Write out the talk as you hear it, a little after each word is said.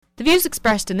The views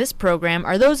expressed in this program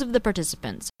are those of the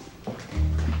participants.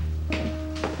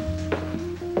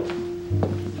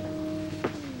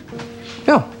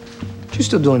 Yo, what you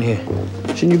still doing here?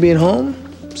 Shouldn't you be at home?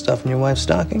 Stuffing your wife's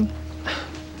stocking?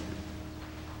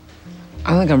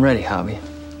 I think I'm ready, Javi.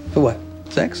 For what?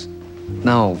 Sex?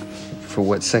 No, for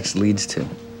what sex leads to.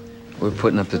 We were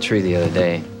putting up the tree the other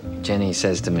day. Jenny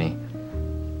says to me,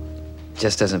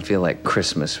 just doesn't feel like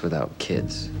Christmas without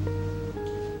kids.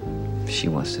 She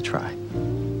wants to try.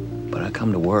 But I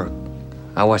come to work.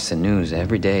 I watch the news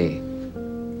every day.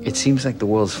 It seems like the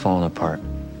world's falling apart.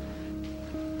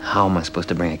 How am I supposed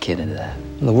to bring a kid into that?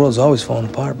 The world's always falling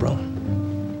apart, bro.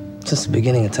 Since the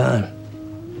beginning of time.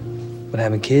 But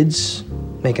having kids,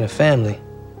 making a family,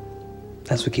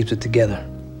 that's what keeps it together.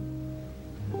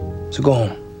 So go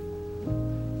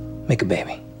home. Make a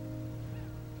baby.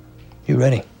 You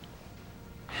ready?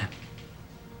 Yeah.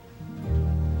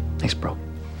 Thanks, bro.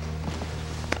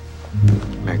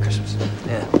 Merry Christmas.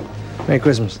 Yeah. Merry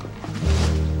Christmas.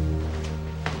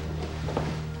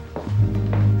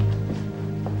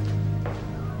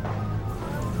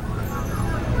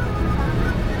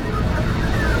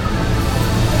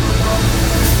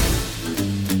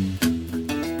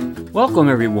 Welcome,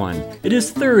 everyone. It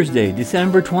is Thursday,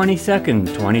 December 22nd,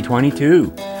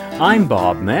 2022. I'm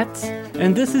Bob Metz,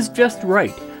 and this is Just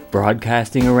Right,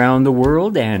 broadcasting around the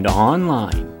world and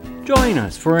online. Join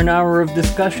us for an hour of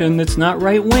discussion that's not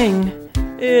right-wing,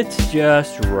 it's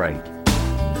just right.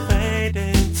 Fade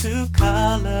into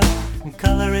color, and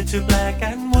color into black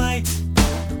and white.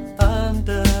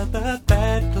 Under the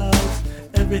bedclothes,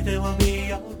 everything will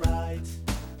be alright.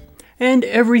 And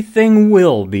everything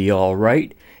will be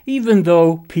alright, even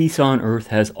though peace on earth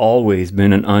has always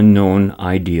been an unknown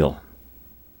ideal.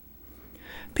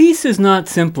 Peace is not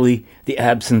simply the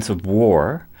absence of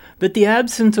war, but the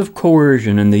absence of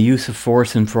coercion and the use of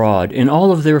force and fraud in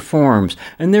all of their forms,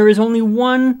 and there is only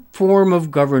one form of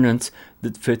governance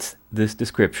that fits this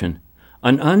description,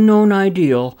 an unknown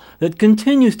ideal that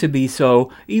continues to be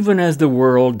so even as the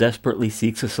world desperately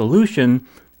seeks a solution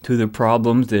to the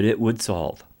problems that it would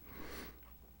solve.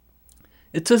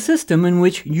 It's a system in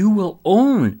which you will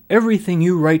own everything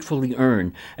you rightfully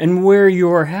earn, and where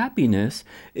your happiness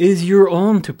is your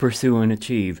own to pursue and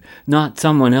achieve, not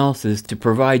someone else's to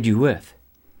provide you with.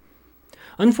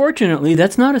 Unfortunately,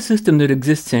 that's not a system that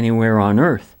exists anywhere on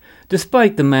Earth,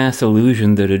 despite the mass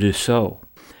illusion that it is so.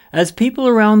 As people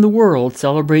around the world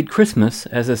celebrate Christmas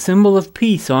as a symbol of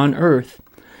peace on Earth,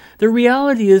 the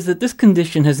reality is that this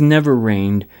condition has never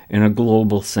reigned in a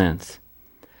global sense.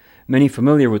 Many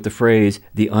familiar with the phrase,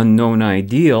 the unknown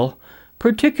ideal,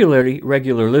 particularly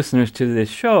regular listeners to this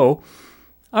show,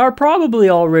 are probably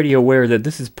already aware that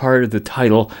this is part of the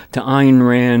title to Ayn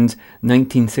Rand's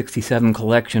 1967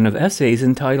 collection of essays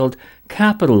entitled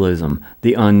Capitalism,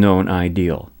 the Unknown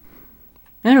Ideal.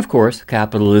 And of course,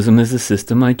 capitalism is the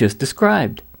system I just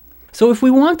described. So if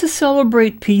we want to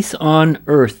celebrate peace on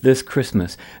Earth this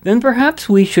Christmas, then perhaps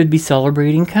we should be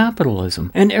celebrating capitalism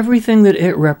and everything that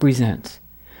it represents.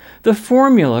 The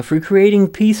formula for creating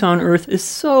peace on Earth is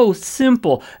so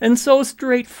simple and so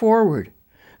straightforward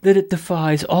that it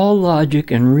defies all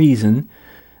logic and reason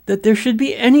that there should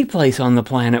be any place on the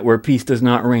planet where peace does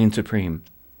not reign supreme.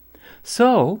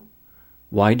 So,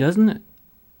 why doesn't it?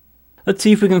 Let's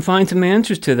see if we can find some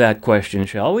answers to that question,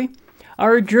 shall we?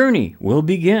 Our journey will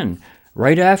begin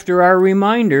right after our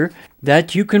reminder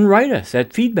that you can write us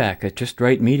at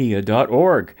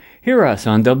feedback@justrightmedia.org. Hear us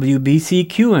on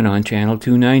WBCQ and on Channel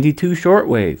 292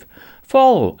 Shortwave.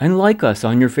 Follow and like us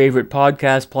on your favorite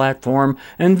podcast platform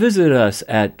and visit us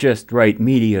at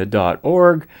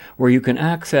justrightmedia.org, where you can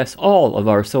access all of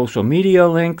our social media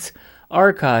links,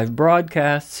 archive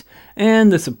broadcasts,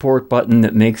 and the support button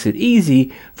that makes it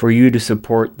easy for you to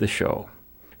support the show.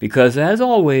 Because, as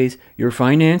always, your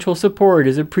financial support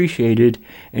is appreciated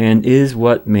and is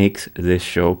what makes this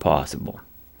show possible.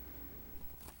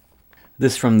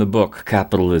 This from the book,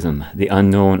 Capitalism, the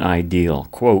Unknown Ideal.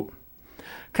 Quote,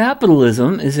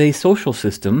 capitalism is a social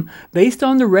system based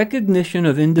on the recognition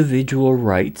of individual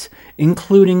rights,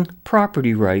 including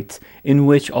property rights, in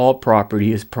which all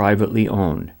property is privately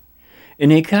owned.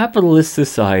 In a capitalist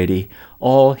society,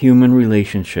 all human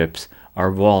relationships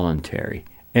are voluntary.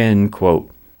 End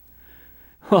quote.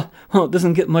 Well, it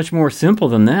doesn't get much more simple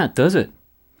than that, does it?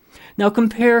 Now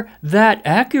compare that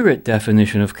accurate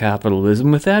definition of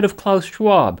capitalism with that of Klaus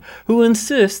Schwab, who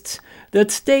insists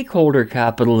that stakeholder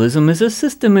capitalism is a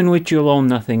system in which you'll own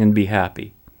nothing and be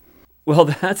happy. Well,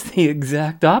 that's the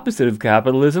exact opposite of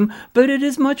capitalism, but it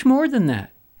is much more than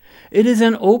that. It is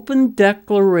an open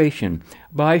declaration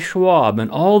by Schwab and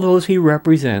all those he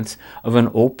represents of an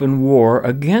open war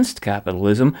against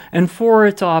capitalism and for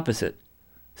its opposite,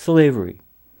 slavery.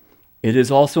 It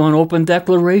is also an open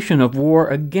declaration of war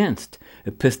against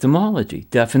epistemology,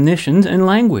 definitions, and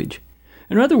language.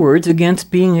 In other words, against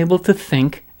being able to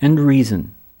think and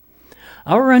reason.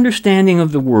 Our understanding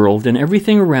of the world and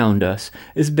everything around us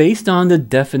is based on the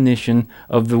definition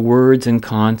of the words and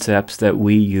concepts that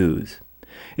we use.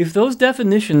 If those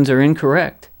definitions are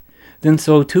incorrect, then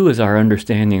so too is our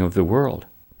understanding of the world.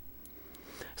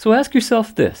 So ask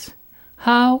yourself this: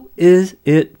 how is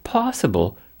it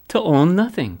possible to own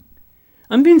nothing?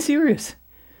 I'm being serious.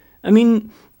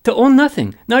 To own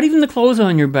nothing, not even the clothes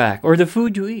on your back or the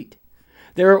food you eat.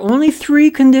 There are only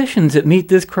 3 conditions that meet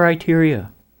this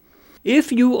criteria.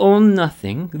 If you own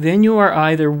nothing, then you are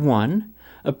either 1,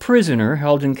 a prisoner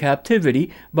held in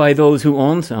captivity by those who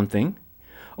own something,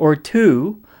 or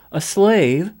 2, a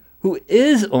slave who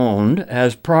is owned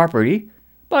as property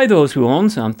by those who own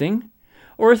something,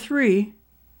 or 3,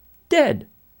 dead.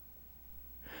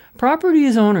 Property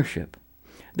is ownership.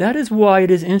 That is why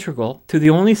it is integral to the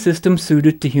only system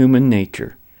suited to human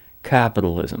nature,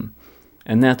 capitalism,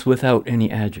 and that's without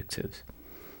any adjectives.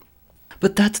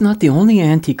 But that's not the only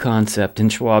anti-concept in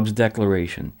Schwab's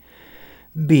declaration.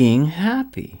 Being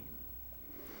happy.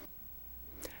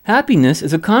 Happiness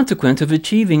is a consequence of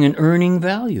achieving and earning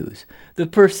values. The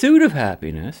pursuit of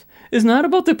happiness is not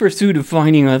about the pursuit of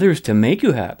finding others to make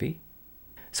you happy.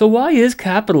 So why is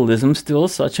capitalism still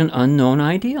such an unknown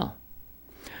ideal?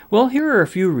 Well, here are a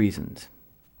few reasons.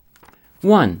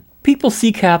 1. People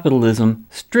see capitalism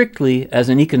strictly as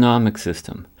an economic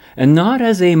system, and not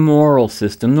as a moral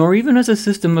system, nor even as a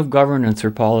system of governance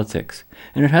or politics.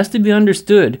 And it has to be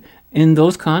understood in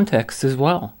those contexts as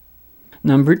well.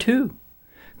 Number 2.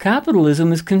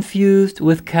 Capitalism is confused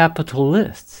with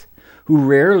capitalists, who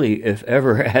rarely, if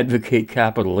ever, advocate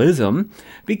capitalism,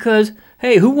 because,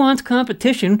 hey, who wants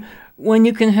competition when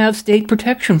you can have state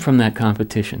protection from that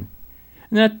competition?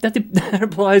 And that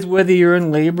applies whether you're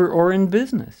in labor or in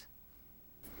business.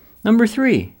 Number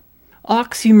 3,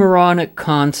 oxymoronic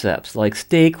concepts like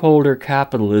stakeholder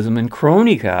capitalism and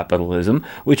crony capitalism,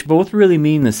 which both really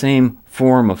mean the same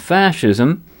form of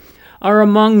fascism, are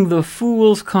among the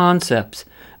fool's concepts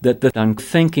that the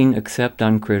unthinking accept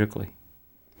uncritically.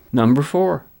 Number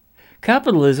 4,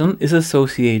 capitalism is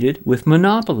associated with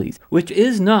monopolies, which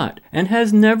is not and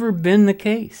has never been the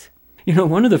case.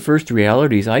 One of the first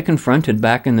realities I confronted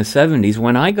back in the 70s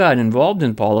when I got involved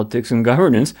in politics and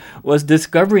governance was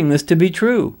discovering this to be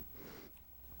true.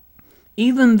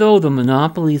 Even though the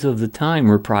monopolies of the time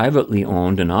were privately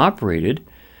owned and operated,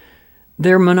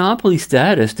 their monopoly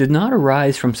status did not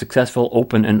arise from successful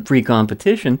open and free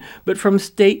competition, but from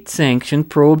state-sanctioned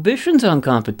prohibitions on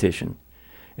competition.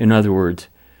 In other words,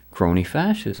 crony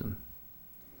fascism.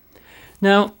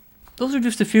 Now, those are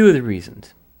just a few of the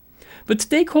reasons. But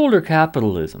stakeholder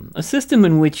capitalism, a system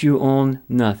in which you own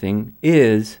nothing,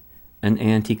 is an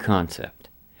anti-concept.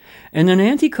 And an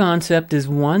anti-concept is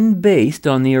one based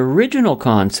on the original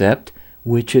concept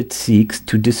which it seeks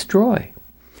to destroy.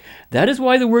 That is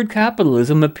why the word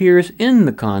capitalism appears in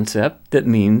the concept that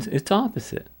means its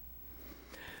opposite.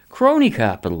 Crony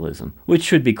capitalism, which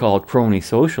should be called crony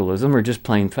socialism or just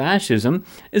plain fascism,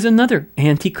 is another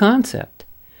anti-concept.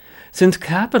 Since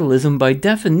capitalism, by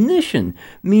definition,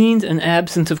 means an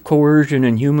absence of coercion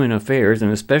in human affairs,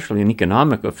 and especially in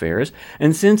economic affairs,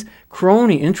 and since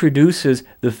crony introduces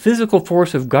the physical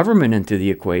force of government into the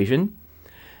equation,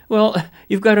 well,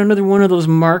 you've got another one of those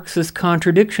Marxist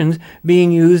contradictions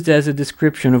being used as a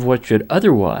description of what should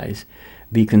otherwise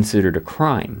be considered a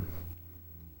crime.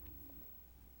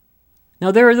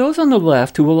 Now, there are those on the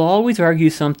left who will always argue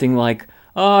something like,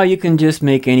 you can just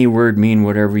make any word mean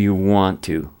whatever you want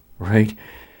to. Right?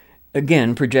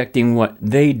 Again, projecting what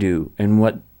they do and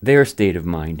what their state of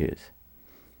mind is.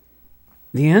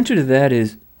 The answer to that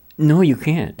is, no, you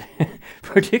can't.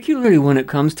 Particularly when it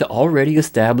comes to already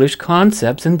established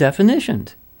concepts and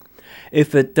definitions.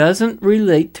 If it doesn't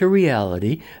relate to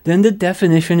reality, then the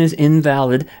definition is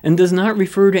invalid and does not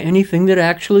refer to anything that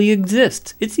actually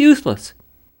exists. It's useless.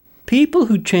 People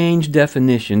who change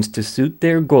definitions to suit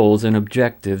their goals and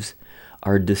objectives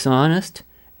are dishonest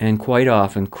and quite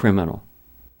often criminal.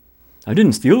 I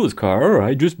didn't steal his car,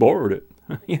 I just borrowed it.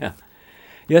 Yeah.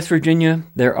 Yes, Virginia,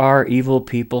 there are evil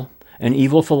people and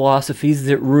evil philosophies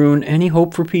that ruin any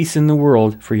hope for peace in the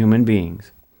world for human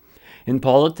beings. In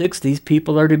politics, these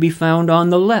people are to be found on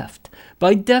the left,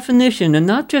 by definition, and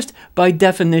not just by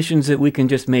definitions that we can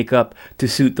just make up to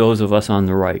suit those of us on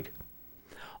the right.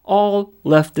 All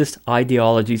leftist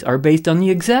ideologies are based on the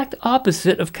exact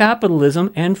opposite of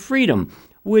capitalism and freedom.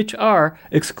 which are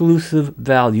exclusive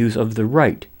values of the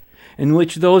right, and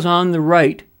which those on the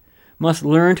right must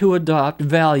learn to adopt,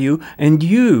 value, and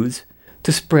use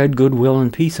to spread goodwill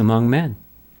and peace among men.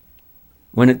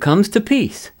 When it comes to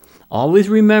peace, always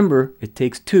remember it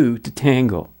takes two to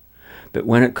tango. But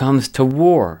when it comes to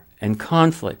war and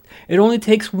conflict, it only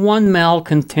takes one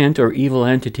malcontent or evil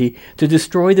entity to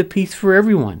destroy the peace for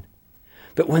everyone.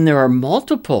 But when there are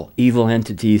multiple evil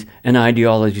entities and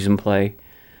ideologies in play,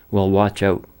 well, watch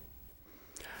out.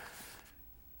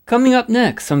 Coming up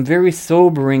next, some very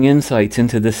sobering insights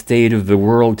into the state of the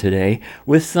world today,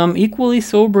 with some equally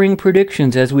sobering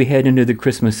predictions as we head into the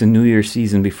Christmas and New Year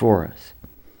season before us.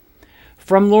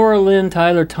 From Laura Lynn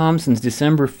Tyler Thompson's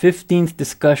December 15th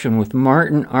discussion with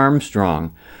Martin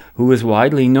Armstrong, who is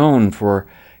widely known for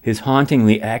his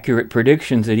hauntingly accurate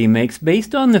predictions that he makes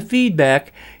based on the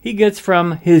feedback he gets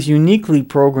from his uniquely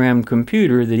programmed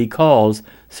computer that he calls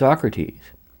Socrates.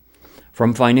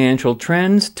 From financial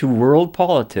trends to world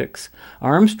politics,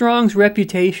 Armstrong's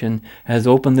reputation has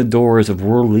opened the doors of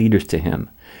world leaders to him,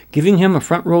 giving him a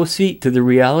front row seat to the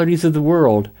realities of the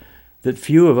world that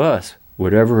few of us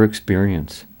would ever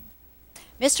experience.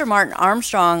 Mr. Martin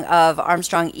Armstrong of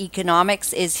Armstrong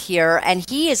Economics is here, and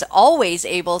he is always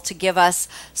able to give us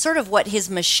sort of what his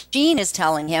machine is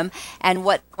telling him and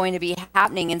what's going to be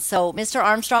happening. And so, Mr.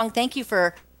 Armstrong, thank you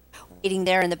for waiting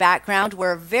there in the background.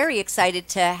 We're very excited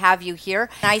to have you here.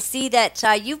 I see that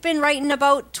you've been writing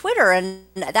about Twitter, and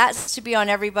that's to be on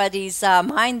everybody's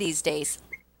mind these days.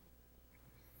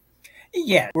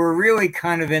 Yeah, we're really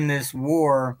kind of in this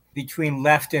war between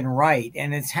left and right,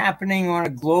 and it's happening on a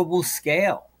global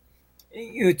scale.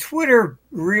 Twitter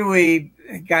really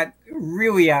got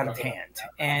really out of hand,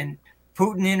 and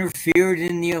Putin interfered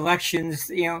in the elections.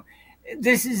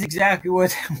 This is exactly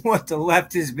what the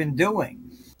left has been doing.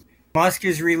 Musk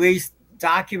has released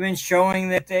documents showing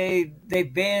that they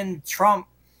banned Trump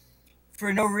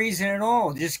for no reason at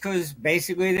all, just because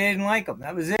basically they didn't like him.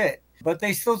 That was it. But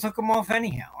they still took him off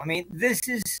anyhow. I mean, this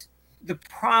is the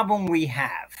problem we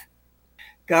have.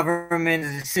 Government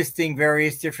is assisting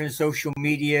various different social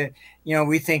media.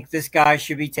 We think this guy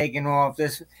should be taken off.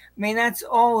 That's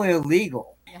all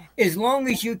illegal. As long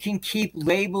as you can keep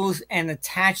labels and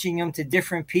attaching them to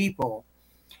different people,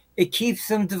 it keeps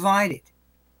them divided.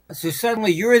 So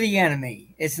suddenly you're the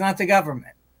enemy. It's not the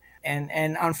government. And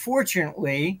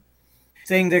unfortunately,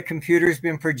 thing the computer's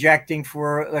been projecting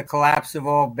for the collapse of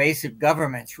all basic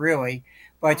governments, really,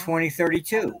 by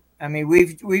 2032. I mean,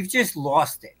 we've just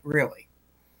lost it, really.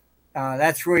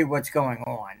 That's really what's going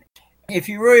on. If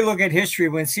you really look at history,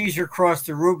 when Caesar crossed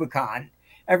the Rubicon,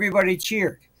 everybody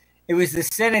cheered. It was the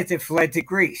Senate that fled to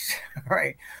Greece,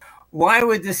 right? Why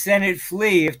would the Senate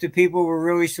flee if the people were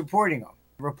really supporting them?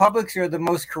 Republics are the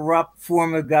most corrupt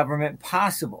form of government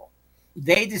possible.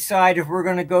 They decide if we're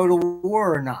going to go to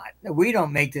war or not. We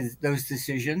don't make those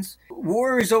decisions.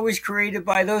 War is always created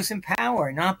by those in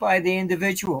power, not by the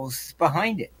individuals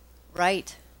behind it.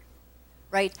 Right.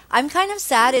 I'm kind of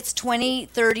sad it's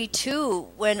 2032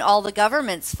 when all the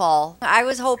governments fall. I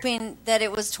was hoping that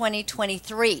it was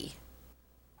 2023.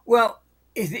 Well,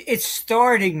 it's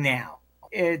starting now.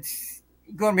 It's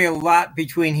going to be a lot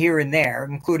between here and there,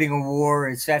 including a war,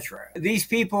 etc. These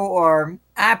people are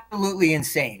absolutely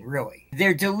insane, really.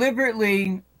 They're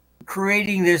deliberately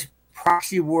creating this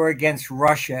proxy war against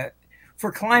Russia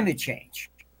for climate change.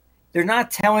 They're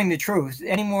not telling the truth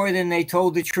any more than they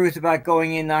told the truth about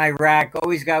going in Iraq,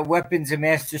 always got weapons of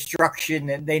mass destruction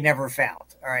that they never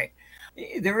found, all right?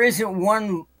 There isn't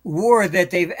one war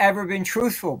that they've ever been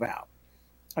truthful about.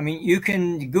 I mean, you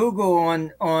can Google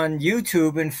on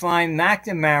YouTube and find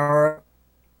McNamara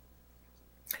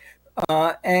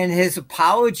and his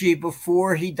apology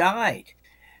before he died,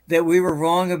 that we were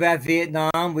wrong about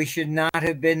Vietnam. We should not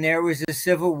have been there. It was a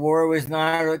civil war. It was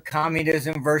not a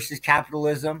communism versus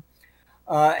capitalism.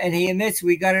 And he admits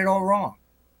we got it all wrong.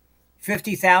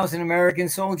 50,000 American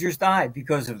soldiers died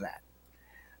because of that.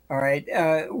 All right.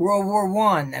 World War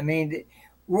I. I mean,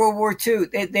 World War II.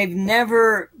 They've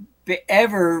never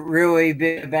ever really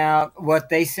been about what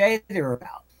they say they're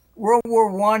about. World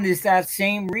War I is that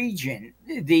same region.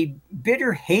 The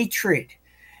bitter hatred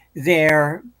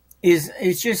there is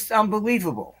just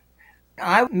unbelievable.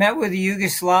 I met with the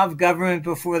Yugoslav government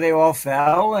before they all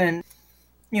fell, and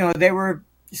they were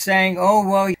saying, oh,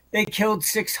 well, they killed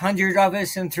 600 of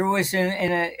us and threw us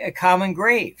in a common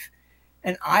grave.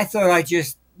 And I thought I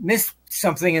just missed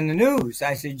something in the news.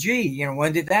 I said, gee,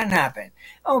 when did that happen?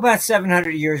 Oh, about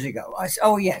 700 years ago. I said,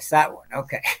 oh, yes, that one.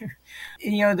 Okay.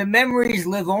 The memories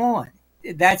live on.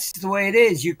 That's the way it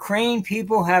is. Ukraine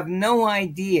people have no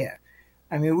idea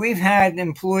I mean, we've had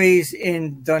employees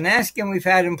in Donetsk and we've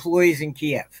had employees in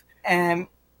Kiev, and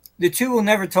the two will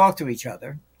never talk to each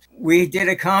other. We did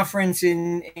a conference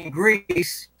in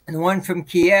Greece, and the one from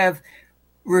Kiev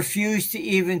refused to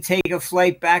even take a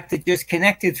flight back that just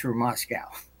connected through Moscow.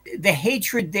 The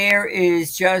hatred there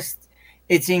is just,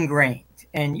 it's ingrained,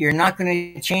 and you're not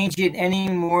going to change it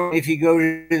anymore if you go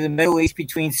to the Middle East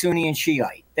between Sunni and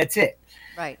Shiite. That's it.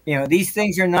 Right. You know, these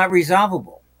things are not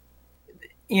resolvable.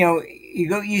 You know,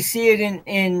 you see it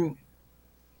in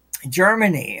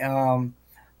Germany.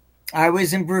 I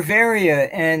was in Bavaria,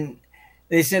 and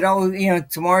they said, "Oh, you know,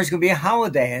 tomorrow's going to be a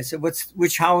holiday." I said,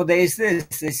 "Which holiday is this?"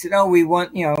 They said, "Oh, we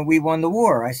won the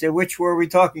war." I said, "Which war are we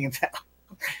talking about?"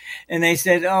 And they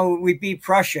said, "Oh, we beat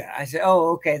Prussia." I said, "Oh,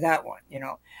 okay, that one." You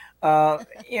know,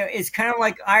 it's kind of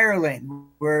like Ireland,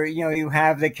 where you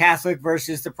have the Catholic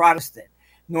versus the Protestant,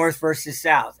 North versus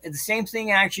South. And the same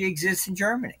thing actually exists in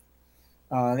Germany.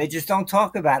 They just don't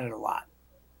talk about it a lot.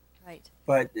 Right.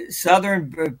 But southern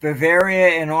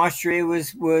Bavaria and Austria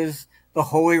was the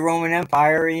Holy Roman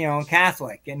Empire,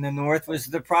 Catholic, and the north was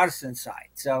the Protestant side.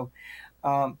 So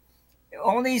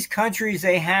all these countries,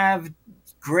 they have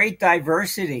great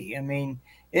diversity. I mean,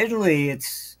 Italy,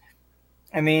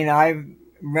 I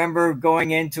remember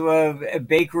going into a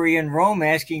bakery in Rome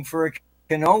asking for a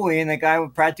cannoli, and the guy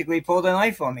would practically pull the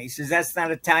knife on me. He says, "That's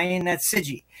not Italian, that's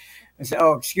Sigi." I said,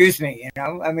 "Oh, excuse me."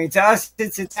 To us,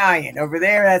 it's Italian. Over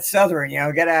there, that's Southern.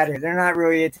 Get out of here. They're not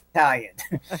really Italian.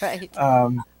 Right.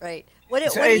 Right. What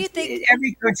do you think?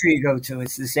 Every country you go to,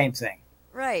 it's the same thing.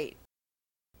 Right.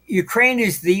 Ukraine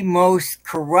is the most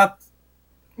corrupt,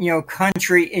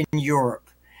 country in Europe,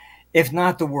 if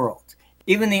not the world.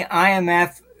 Even the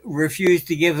IMF refused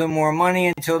to give them more money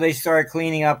until they started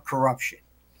cleaning up corruption.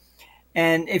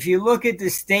 And if you look at the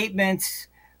statements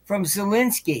from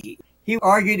Zelensky, he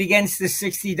argued against the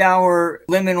 $60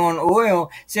 limit on oil,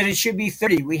 said it should be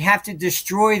 $30. We have to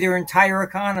destroy their entire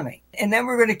economy. And then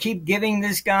we're going to keep giving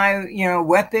this guy,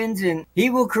 weapons, and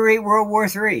he will create World War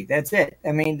III. That's it.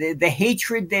 I mean, the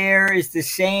hatred there is the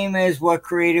same as what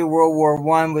created World War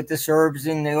I with the Serbs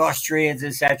and the Austrians,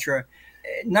 etc.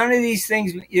 None of these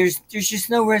things, there's just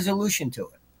no resolution to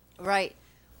it. Right.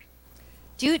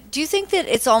 Do you think that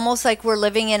it's almost like we're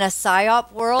living in a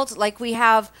psyop world? Like we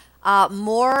have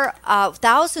more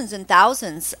thousands and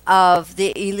thousands of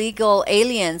the illegal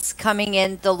aliens coming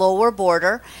in the lower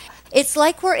border. It's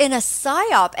like we're in a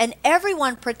psyop and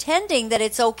everyone pretending that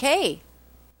it's okay.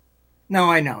 No,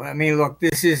 I know. I mean, look,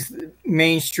 this is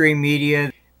mainstream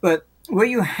media. But what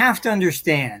you have to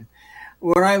understand,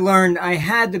 what I learned, I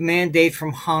had the mandate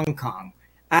from Hong Kong,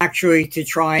 actually, to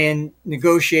try and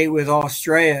negotiate with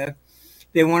Australia.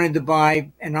 They wanted to buy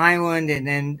an island and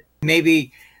then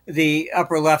maybe the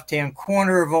upper left-hand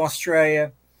corner of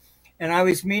Australia. And I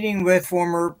was meeting with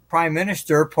former Prime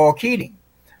Minister Paul Keating,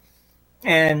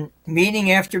 and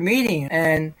meeting after meeting,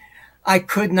 and I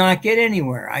could not get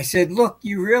anywhere. I said, "Look,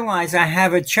 you realize I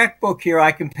have a checkbook here.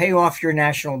 I can pay off your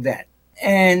national debt."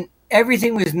 And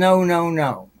everything was no, no,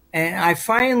 no. And I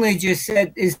finally just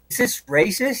said, "Is this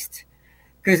racist?"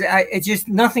 Because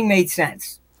nothing made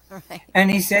sense. Right. And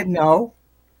he said, "No."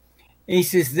 He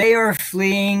says, "They are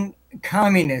fleeing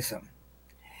communism.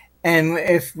 And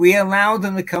if we allowed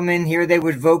them to come in here, they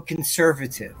would vote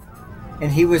conservative."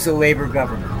 And he was a Labor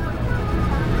government.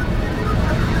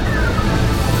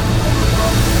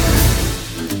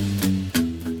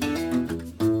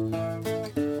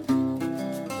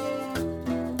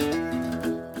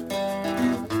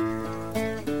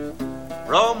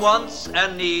 Rome wants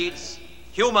and needs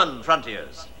human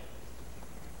frontiers.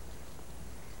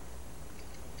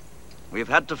 We've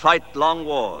had to fight long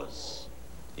wars.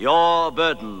 Your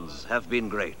burdens have been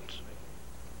great.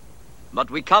 But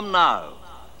we come now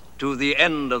to the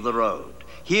end of the road.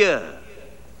 Here,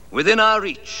 within our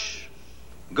reach,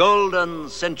 golden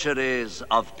centuries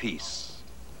of peace.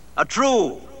 A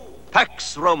true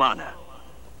Pax Romana.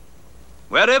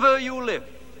 Wherever you live,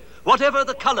 whatever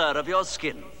the color of your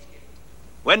skin,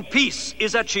 when peace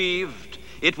is achieved,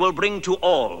 it will bring to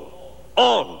all,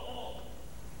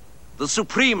 the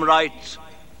supreme right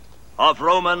of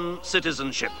Roman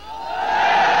citizenship.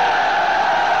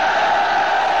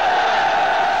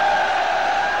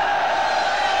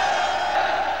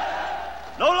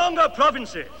 No longer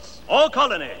provinces or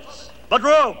colonies, but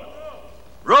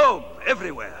Rome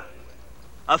everywhere.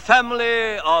 A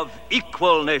family of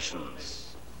equal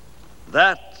nations.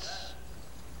 That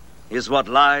is what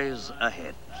lies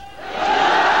ahead.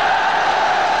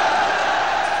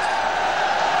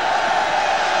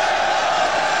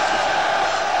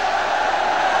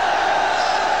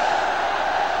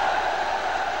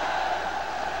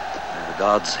 May the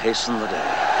gods hasten the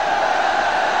day.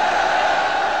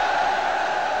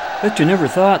 Bet you never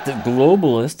thought that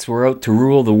globalists were out to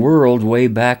rule the world way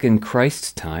back in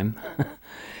Christ's time.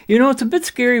 You know, it's a bit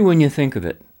scary when you think of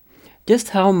it. Just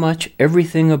how much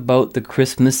everything about the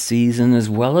Christmas season,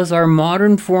 as well as our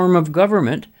modern form of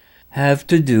government, have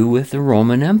to do with the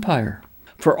Roman Empire.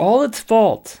 For all its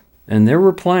faults, and there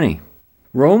were plenty,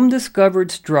 Rome discovered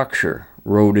structure,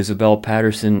 wrote Isabel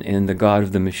Patterson in The God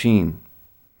of the Machine.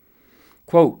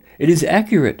 Quote, "It is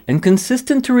accurate and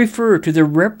consistent to refer to the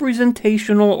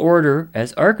representational order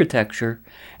as architecture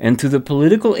and to the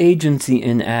political agency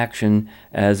in action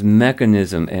as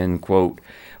mechanism," end quote,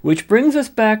 which brings us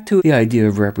back to the idea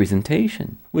of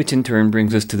representation, which in turn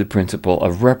brings us to the principle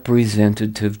of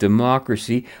representative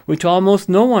democracy, which almost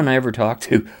no one I ever talk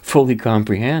to fully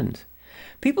comprehends.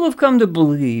 People have come to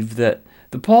believe that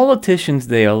the politicians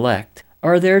they elect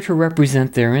are there to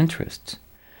represent their interests.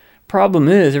 Problem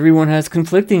is, everyone has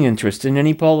conflicting interests, and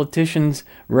any politicians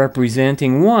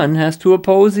representing one has to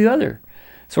oppose the other.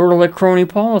 Sort of like crony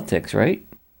politics, right?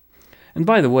 And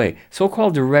by the way,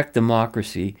 so-called direct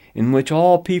democracy, in which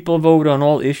all people vote on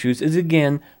all issues, is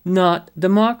again not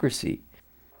democracy.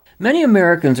 Many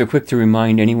Americans are quick to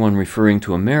remind anyone referring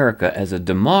to America as a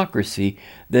democracy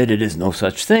that it is no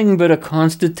such thing but a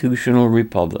constitutional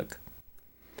republic.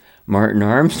 Martin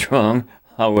Armstrong,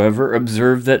 however,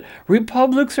 observed that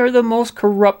republics are the most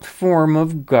corrupt form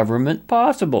of government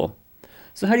possible.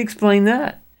 So how do you explain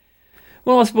that?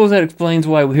 Well, I suppose that explains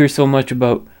why we hear so much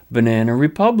about banana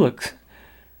republics.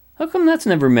 How come that's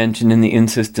never mentioned in the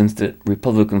insistence that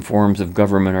Republican forms of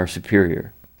government are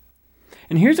superior?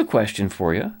 And here's a question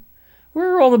for you.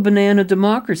 Where are all the banana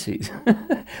democracies?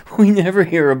 We never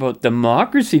hear about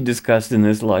democracy discussed in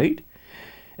this light.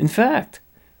 In fact,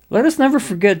 let us never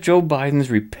forget Joe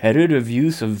Biden's repetitive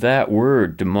use of that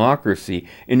word, democracy,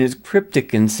 in his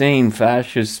cryptic, insane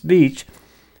fascist speech,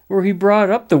 where he brought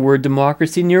up the word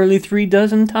democracy nearly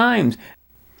 36 times.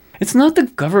 It's not the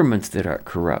governments that are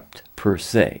corrupt, per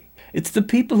se. It's the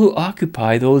people who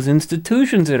occupy those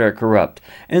institutions that are corrupt,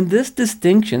 and this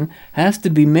distinction has to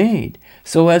be made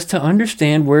so as to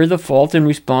understand where the fault and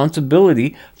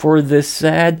responsibility for this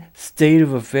sad state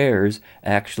of affairs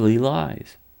actually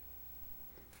lies.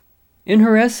 In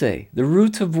her essay, The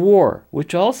Roots of War,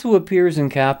 which also appears in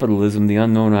Capitalism, the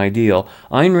Unknown Ideal,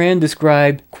 Ayn Rand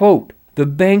described, quote, "The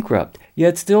bankrupt,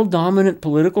 yet still dominant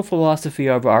political philosophy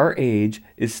of our age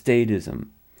is statism.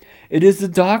 It is the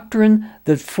doctrine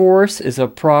that force is a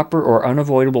proper or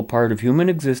unavoidable part of human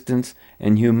existence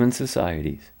and human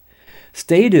societies.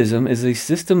 Statism is a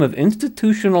system of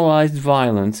institutionalized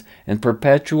violence and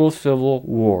perpetual civil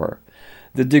war.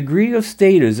 The degree of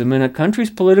statism in a country's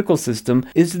political system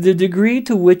is the degree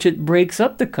to which it breaks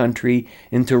up the country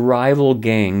into rival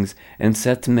gangs and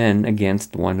sets men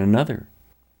against one another.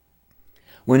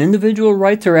 When individual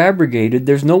rights are abrogated,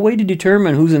 there's no way to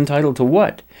determine who's entitled to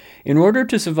what. In order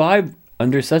to survive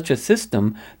under such a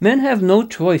system, men have no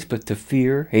choice but to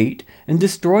fear, hate, and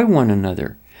destroy one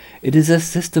another. It is a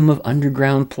system of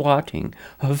underground plotting,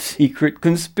 of secret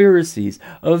conspiracies,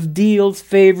 of deals,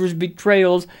 favors,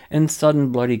 betrayals, and sudden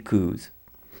bloody coups.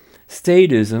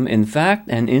 Statism, in fact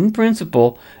and in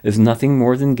principle, is nothing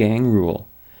more than gang rule.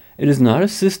 It is not a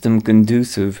system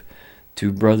conducive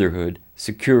to brotherhood,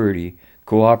 security,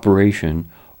 cooperation,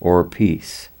 or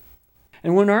peace."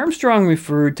 And when Armstrong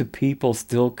referred to people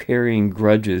still carrying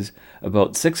grudges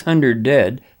about 600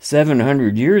 dead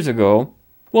 700 years ago,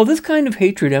 well, this kind of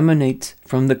hatred emanates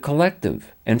from the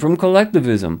collective and from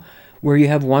collectivism, where you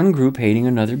have one group hating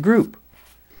another group.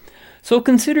 So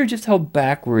consider just how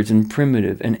backwards and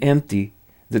primitive and empty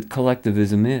that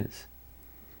collectivism is.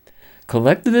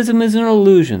 Collectivism is an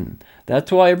illusion.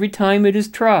 That's why every time it is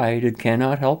tried, it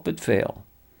cannot help but fail.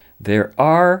 There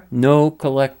are no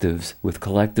collectives with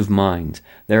collective minds.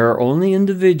 There are only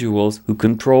individuals who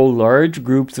control large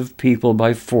groups of people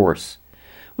by force,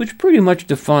 which pretty much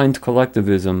defines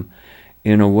collectivism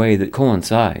in a way that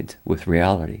coincides with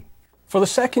reality. For the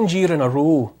second year in a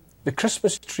row, the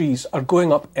Christmas trees are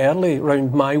going up early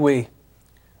round my way.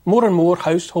 More and more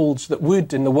households that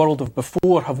would, in the world of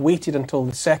before, have waited until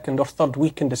the second or third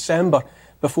week in December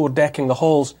before decking the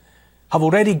halls, have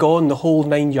already gone the whole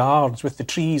 9 yards with the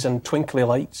trees and twinkly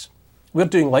lights. We're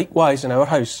doing likewise in our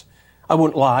house. I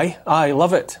won't lie, I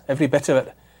love it, every bit of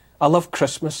it. I love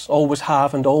Christmas, always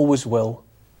have and always will.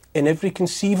 In every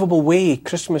conceivable way,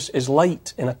 Christmas is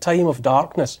light in a time of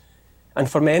darkness, and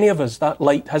for many of us that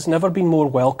light has never been more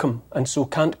welcome and so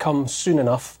can't come soon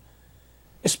enough.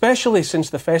 Especially since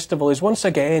the festival is once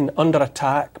again under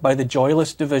attack by the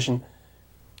Joyless division.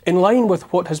 In line with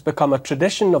what has become a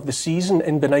tradition of the season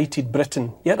in benighted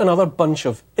Britain, yet another bunch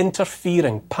of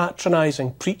interfering,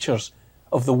 patronising preachers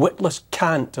of the witless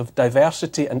cant of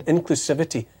diversity and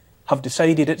inclusivity have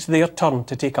decided it's their turn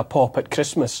to take a pop at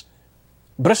Christmas.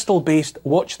 Bristol-based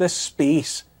Watch This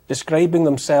Space, describing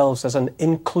themselves as an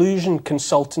inclusion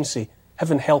consultancy,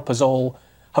 heaven help us all,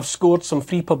 have scored some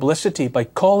free publicity by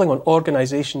calling on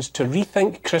organisations to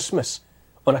rethink Christmas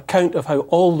on account of how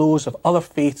all those of other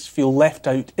faiths feel left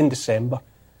out in December.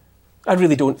 I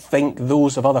really don't think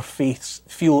those of other faiths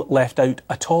feel left out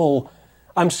at all.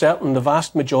 I'm certain the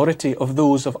vast majority of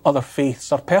those of other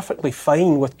faiths are perfectly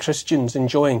fine with Christians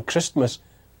enjoying Christmas,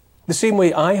 the same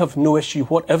way I have no issue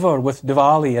whatever with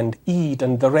Diwali and Eid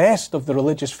and the rest of the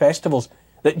religious festivals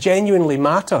that genuinely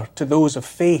matter to those of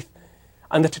faith,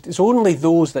 and that it is only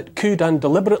those that could and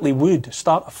deliberately would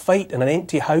start a fight in an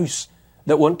empty house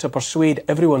that want to persuade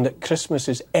everyone that Christmas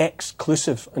is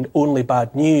exclusive and only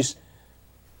bad news.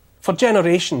 For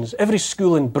generations, every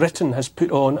school in Britain has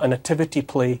put on a nativity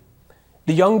play.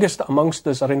 The youngest amongst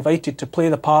us are invited to play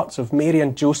the parts of Mary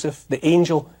and Joseph, the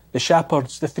angel, the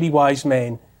shepherds, the three wise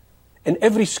men. In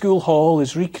every school hall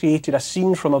is recreated a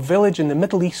scene from a village in the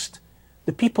Middle East.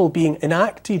 The people being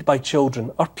enacted by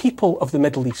children are people of the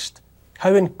Middle East.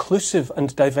 How inclusive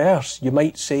and diverse, you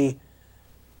might say.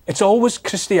 It's always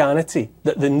Christianity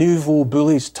that the nouveau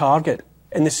bullies target,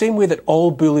 in the same way that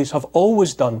all bullies have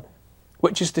always done,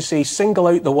 which is to say, single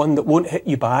out the one that won't hit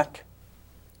you back.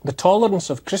 The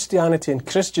tolerance of Christianity and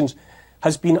Christians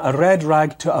has been a red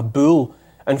rag to a bull,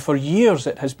 and for years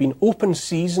it has been open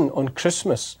season on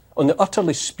Christmas, on the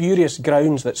utterly spurious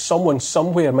grounds that someone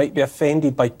somewhere might be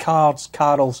offended by cards,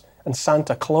 carols and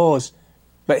Santa Claus.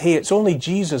 But hey, it's only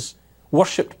Jesus,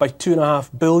 worshipped by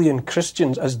 2.5 billion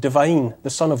Christians as divine, the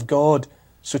Son of God,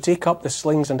 so take up the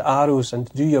slings and arrows and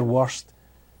do your worst.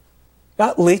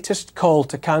 That latest call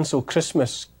to cancel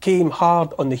Christmas came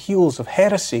hard on the heels of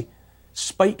heresy,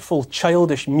 spiteful,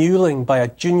 childish mewling by a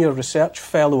junior research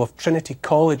fellow of Trinity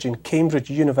College in Cambridge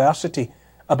University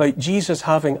about Jesus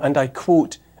having, and I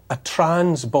quote, a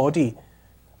trans body.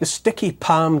 The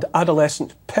sticky-palmed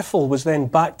adolescent piffle was then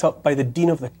backed up by the dean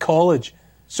of the college,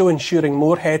 so ensuring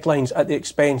more headlines at the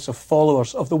expense of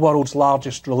followers of the world's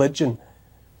largest religion.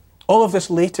 All of this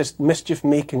latest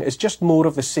mischief-making is just more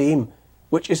of the same,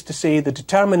 which is to say the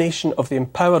determination of the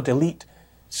empowered elite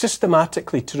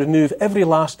systematically to remove every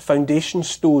last foundation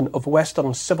stone of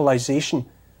Western civilization,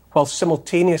 while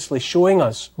simultaneously showing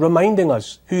us, reminding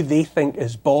us who they think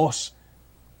is boss.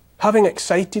 Having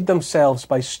excited themselves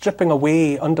by stripping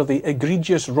away under the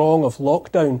egregious wrong of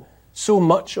lockdown so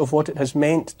much of what it has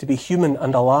meant to be human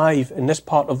and alive in this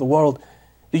part of the world,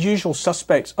 the usual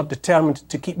suspects are determined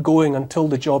to keep going until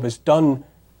the job is done.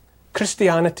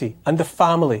 Christianity and the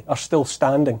family are still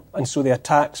standing, and so the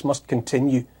attacks must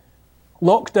continue.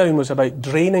 Lockdown was about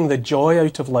draining the joy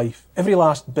out of life, every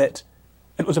last bit.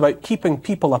 It was about keeping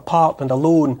people apart and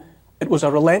alone. It was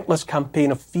a relentless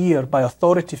campaign of fear by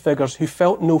authority figures who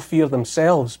felt no fear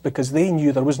themselves because they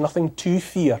knew there was nothing to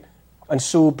fear, and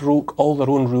so broke all their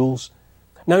own rules.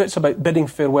 Now it's about bidding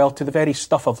farewell to the very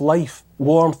stuff of life,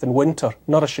 warmth in winter,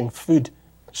 nourishing food.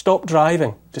 Stop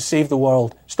driving to save the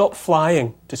world. Stop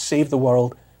flying to save the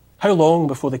world. How long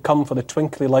before they come for the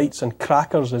twinkly lights and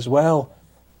crackers as well?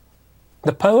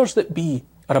 The powers that be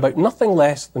are about nothing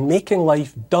less than making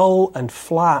life dull and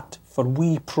flat for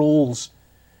we proles.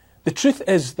 The truth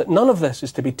is that none of this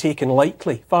is to be taken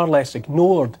lightly, far less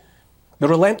ignored. The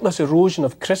relentless erosion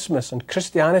of Christmas and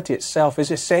Christianity itself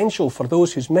is essential for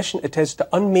those whose mission it is to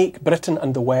unmake Britain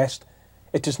and the West.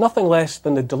 It is nothing less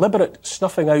than the deliberate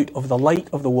snuffing out of the light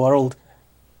of the world.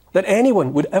 That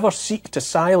anyone would ever seek to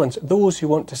silence those who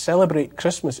want to celebrate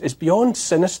Christmas is beyond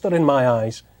sinister in my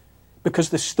eyes, because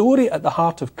the story at the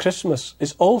heart of Christmas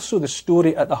is also the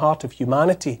story at the heart of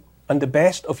humanity and the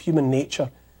best of human nature.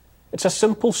 It's a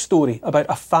simple story about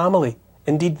a family,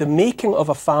 indeed the making of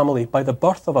a family by the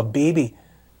birth of a baby.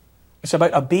 It's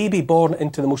about a baby born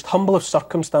into the most humble of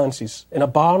circumstances, in a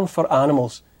barn for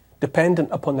animals, dependent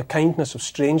upon the kindness of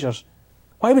strangers.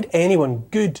 Why would anyone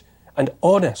good and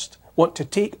honest want to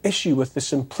take issue with the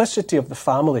simplicity of the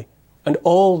family and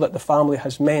all that the family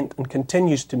has meant and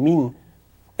continues to mean,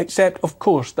 except, of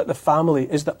course, that the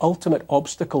family is the ultimate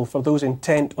obstacle for those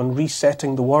intent on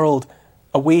resetting the world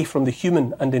away from the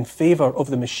human and in favour of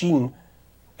the machine.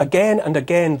 Again and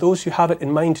again, those who have it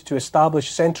in mind to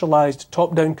establish centralised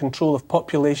top-down control of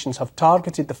populations have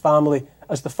targeted the family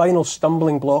as the final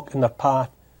stumbling block in their path.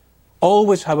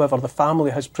 Always, however, the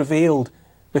family has prevailed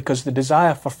because the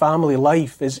desire for family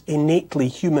life is innately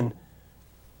human.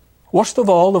 Worst of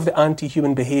all of the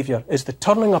anti-human behaviour is the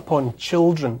turning upon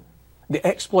children, the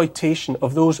exploitation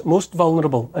of those most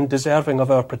vulnerable and deserving of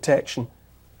our protection.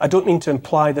 I don't mean to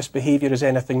imply this behaviour is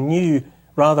anything new,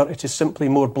 Rather, it is simply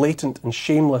more blatant and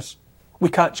shameless. We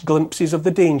catch glimpses of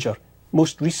the danger,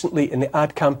 most recently in the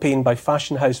ad campaign by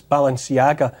fashion house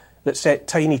Balenciaga that set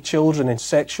tiny children in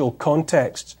sexual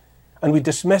contexts, and we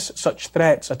dismiss such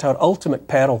threats at our ultimate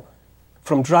peril.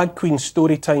 From drag queen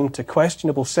story time to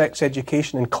questionable sex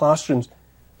education in classrooms,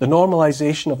 the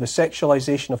normalisation of the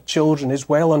sexualisation of children is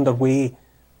well underway.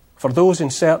 For those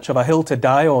in search of a hill to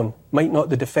die on, might not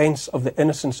the defence of the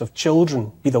innocence of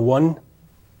children be the one?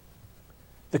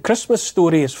 The Christmas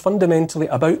story is fundamentally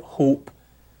about hope.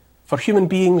 For human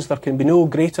beings, there can be no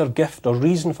greater gift or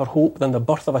reason for hope than the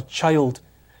birth of a child.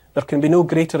 There can be no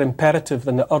greater imperative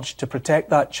than the urge to protect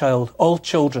that child, all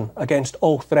children, against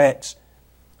all threats.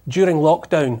 During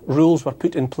lockdown, rules were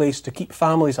put in place to keep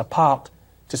families apart,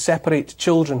 to separate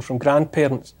children from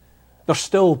grandparents. They're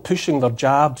still pushing their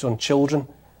jabs on children.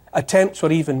 Attempts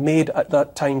were even made at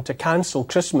that time to cancel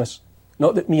Christmas.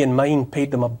 Not that me and mine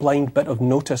paid them a blind bit of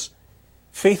notice.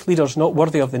 Faith leaders not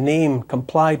worthy of the name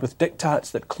complied with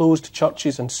diktats that closed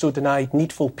churches and so denied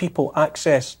needful people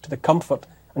access to the comfort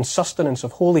and sustenance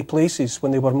of holy places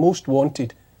when they were most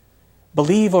wanted.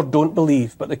 Believe or don't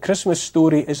believe, but the Christmas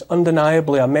story is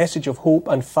undeniably a message of hope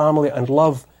and family and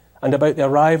love, and about the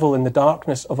arrival in the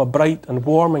darkness of a bright and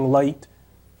warming light.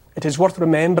 It is worth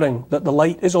remembering that the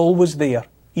light is always there,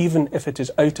 even if it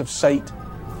is out of sight.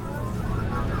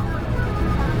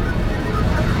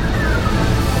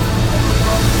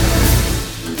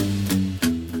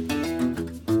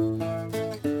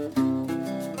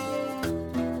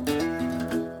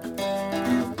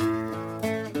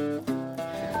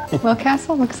 Well,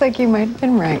 Castle, looks like you might have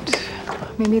been right.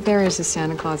 Maybe there is a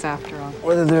Santa Claus after all.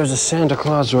 Whether there's a Santa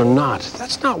Claus or not,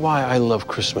 that's not why I love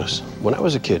Christmas. When I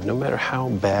was a kid, no matter how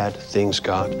bad things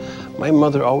got, my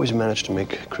mother always managed to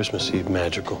make Christmas Eve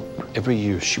magical. Every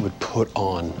year, she would put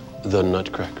on the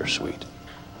Nutcracker Suite.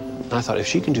 And I thought, if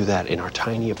she can do that in our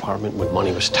tiny apartment when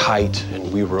money was tight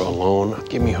and we were alone, it'd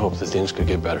give me hope that things could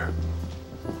get better.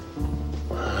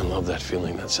 I love that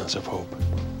feeling, that sense of hope.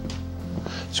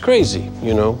 It's crazy,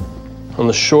 you know. On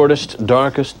the shortest,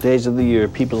 darkest days of the year,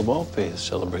 people of all faiths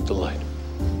celebrate the light.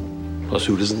 Plus,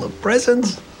 who doesn't love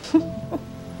presents?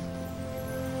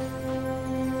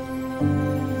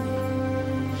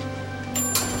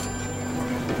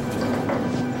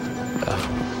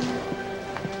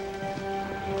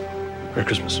 Merry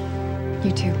Christmas.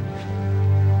 You too.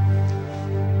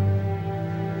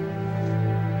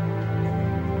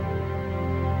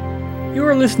 You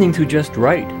are listening to Just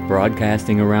Right,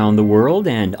 broadcasting around the world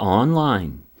and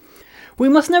online. We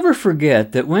must never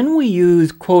forget that when we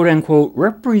use quote-unquote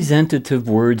representative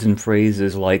words and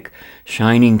phrases like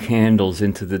shining candles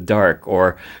into the dark,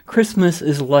 or Christmas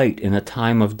is light in a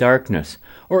time of darkness,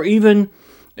 or even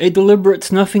a deliberate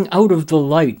snuffing out of the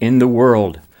light in the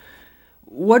world,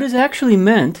 what is actually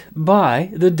meant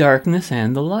by the darkness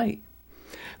and the light?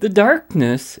 The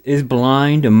darkness is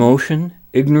blind emotion,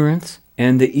 ignorance,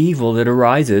 and the evil that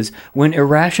arises when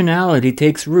irrationality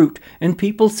takes root and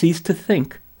people cease to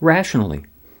think rationally.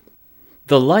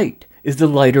 The light is the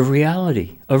light of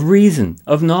reality, of reason,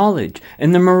 of knowledge,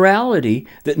 and the morality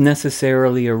that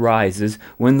necessarily arises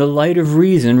when the light of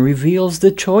reason reveals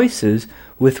the choices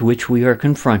with which we are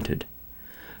confronted: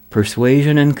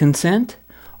 persuasion and consent,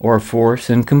 or force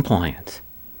and compliance.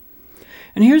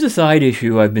 And here's a side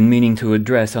issue I've been meaning to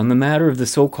address on the matter of the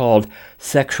so-called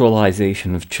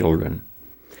sexualization of children.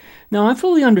 Now, I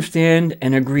fully understand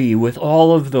and agree with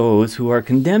all of those who are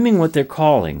condemning what they're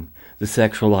calling the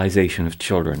sexualization of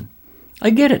children. I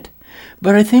get it,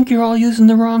 but I think you're all using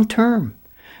the wrong term,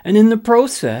 and in the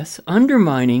process,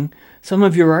 undermining some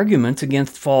of your arguments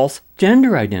against false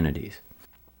gender identities.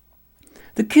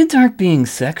 The kids aren't being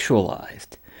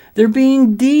sexualized. They're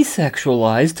being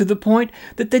desexualized to the point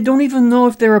that they don't even know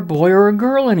if they're a boy or a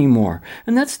girl anymore,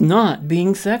 and that's not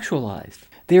being sexualized.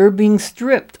 They are being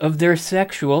stripped of their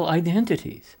sexual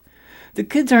identities. The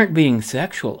kids aren't being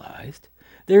sexualized.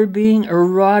 They're being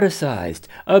eroticized.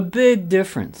 A big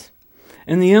difference.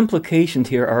 And the implications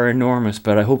here are enormous,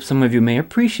 but I hope some of you may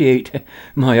appreciate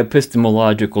my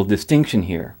epistemological distinction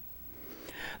here.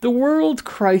 The world's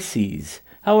crises,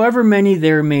 however many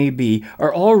there may be,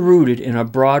 are all rooted in a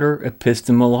broader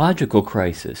epistemological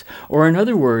crisis. Or in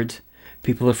other words,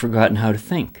 people have forgotten how to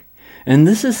think. And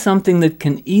this is something that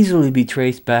can easily be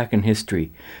traced back in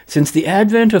history. Since the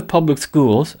advent of public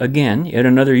schools, again, yet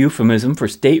another euphemism for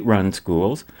state-run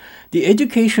schools, the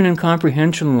education and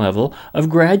comprehension level of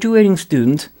graduating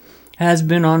students has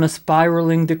been on a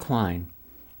spiraling decline.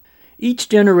 Each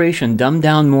generation dumbed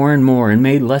down more and more and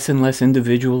made less and less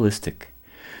individualistic.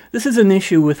 This is an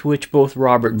issue with which both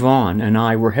Robert Vaughan and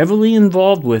I were heavily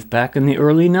involved with back in the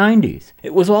early 90s.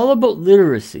 It was all about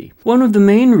literacy, one of the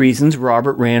main reasons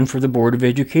Robert ran for the Board of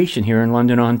Education here in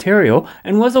London, Ontario,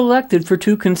 and was elected for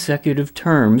 2 consecutive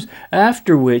terms,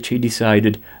 after which he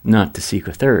decided not to seek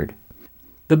a third.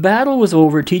 The battle was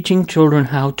over teaching children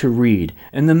how to read,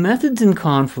 and the methods in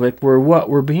conflict were what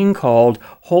were being called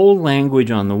whole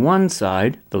language on the one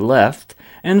side, the left,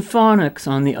 and phonics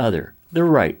on the other, the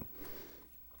right.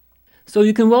 So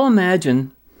you can well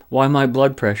imagine why my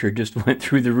blood pressure just went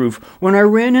through the roof when I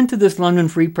ran into this London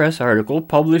Free Press article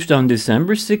published on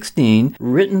December 16,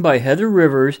 written by Heather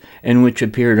Rivers, and which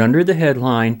appeared under the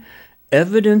headline,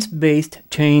 "Evidence-Based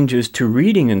Changes to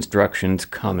Reading Instructions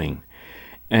Coming."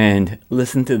 And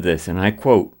listen to this, and I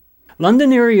quote,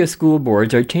 "London area school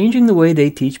boards are changing the way they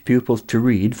teach pupils to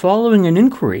read following an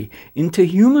inquiry into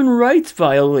human rights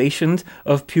violations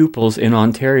of pupils in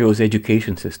Ontario's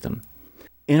education system."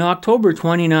 In October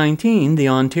 2019, the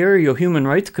Ontario Human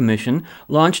Rights Commission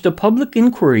launched a public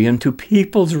inquiry into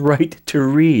people's right to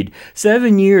read,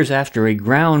 7 years after a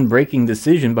groundbreaking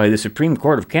decision by the Supreme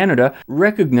Court of Canada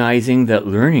recognizing that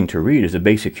learning to read is a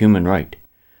basic human right.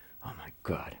 Oh my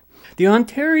God. The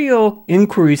Ontario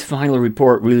Inquiry's final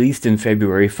report, released in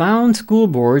February, found school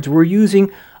boards were using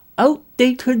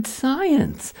outdated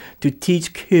science to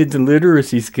teach kids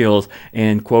literacy skills,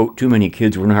 and, quote, "too many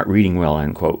kids were not reading well,"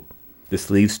 end quote. This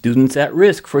leaves students at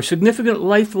risk for significant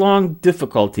lifelong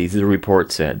difficulties, the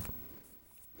report said.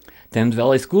 Thames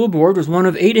Valley School Board was one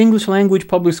of 8 English-language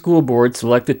public school boards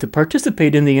selected to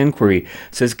participate in the inquiry,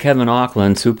 says Kevin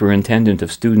Auckland, Superintendent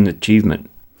of Student Achievement.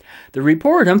 The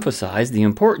report emphasized the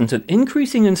importance of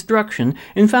increasing instruction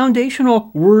in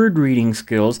foundational word-reading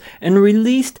skills and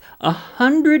released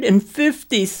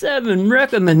 157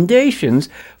 recommendations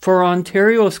for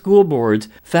Ontario school boards,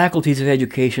 faculties of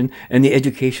education, and the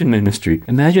Education Ministry.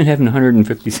 Imagine having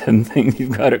 157 things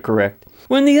you've got to correct.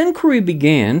 When the inquiry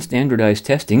began, standardized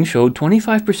testing showed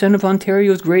 25% of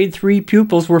Ontario's grade 3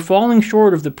 pupils were falling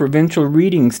short of the provincial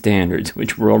reading standards,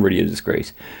 which were already a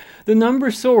disgrace. The number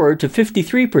soared to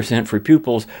 53% for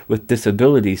pupils with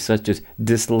disabilities such as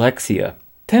dyslexia.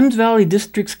 Thames Valley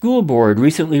District School Board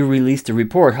recently released a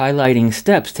report highlighting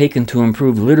steps taken to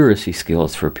improve literacy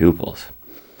skills for pupils.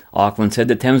 Auckland said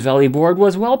the Thames Valley Board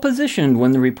was well positioned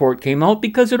when the report came out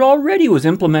because it already was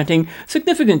implementing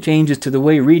significant changes to the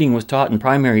way reading was taught in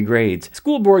primary grades.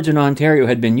 School boards in Ontario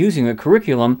had been using a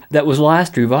curriculum that was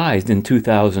last revised in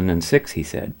 2006, he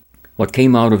said. What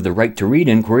came out of the Right to Read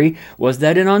inquiry was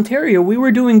that in Ontario we were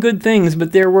doing good things,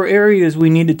 but there were areas we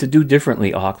needed to do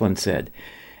differently, Auckland said.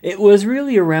 It was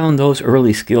really around those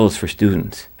early skills for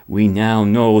students. We now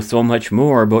know so much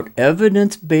more about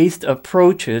evidence-based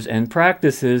approaches and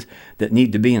practices that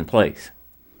need to be in place.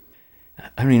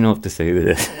 I don't even know what to say to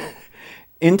this.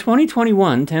 In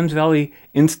 2021, Thames Valley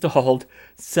installed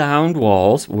sound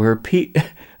walls where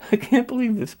I can't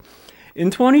believe this. In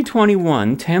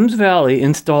 2021, Thames Valley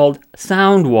installed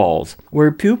sound walls where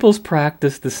pupils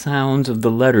practiced the sounds of the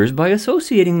letters by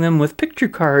associating them with picture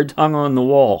cards hung on the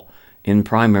wall in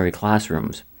primary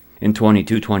classrooms. In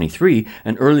 22-23,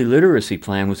 an early literacy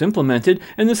plan was implemented,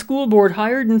 and the school board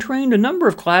hired and trained a number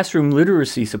of classroom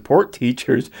literacy support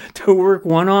teachers to work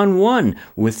one-on-one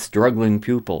with struggling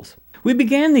pupils. We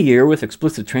began the year with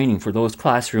explicit training for those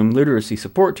classroom literacy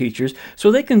support teachers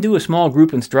so they can do a small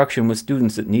group instruction with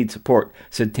students that need support,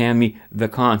 said Tammy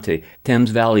Vicante, Thames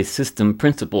Valley's system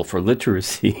principal for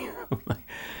literacy.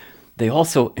 They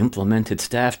also implemented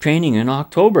staff training in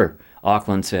October,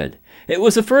 Auckland said. It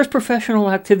was the first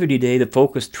professional activity day that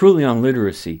focused truly on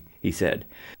literacy, he said.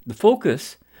 The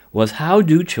focus was how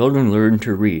do children learn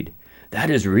to read? That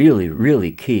is really,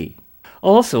 really key.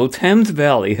 Also, Thames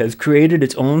Valley has created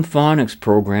its own phonics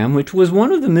program, which was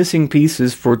one of the missing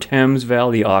pieces for Thames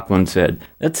Valley, Auckland said.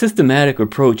 That systematic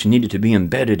approach needed to be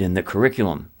embedded in the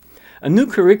curriculum. A new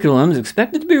curriculum is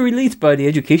expected to be released by the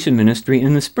Education Ministry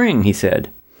in the spring, he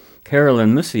said.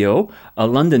 Carolyn Muscio, a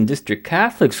London District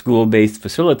Catholic school-based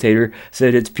facilitator,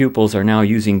 said its pupils are now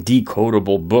using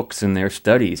decodable books in their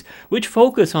studies, which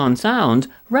focus on sounds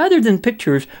rather than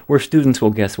pictures where students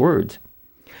will guess words.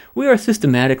 We are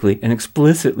systematically and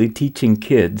explicitly teaching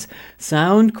kids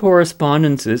sound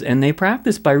correspondences, and they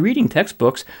practice by reading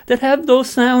textbooks that have those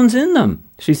sounds in them,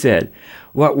 she said.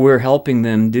 What we're helping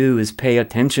them do is pay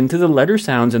attention to the letter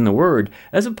sounds in the word,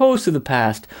 as opposed to the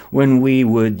past when we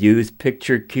would use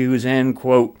picture cues, end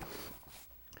quote.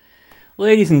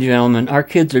 Ladies and gentlemen, our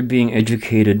kids are being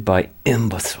educated by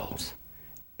imbeciles,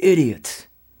 idiots,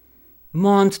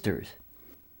 monsters.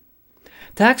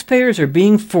 Taxpayers are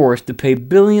being forced to pay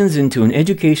billions into an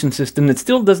education system that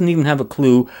still doesn't even have a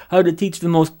clue how to teach the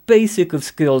most basic of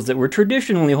skills that were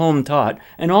traditionally home taught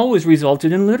and always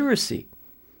resulted in literacy.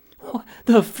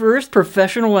 The first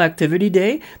professional activity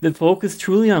day that focused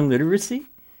truly on literacy?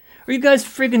 Are you guys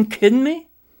friggin' kidding me?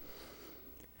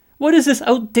 What is this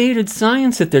outdated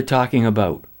science that they're talking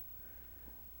about?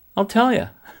 I'll tell you.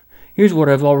 Here's what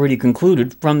I've already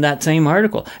concluded from that same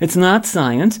article. It's not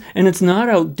science, and it's not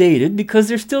outdated because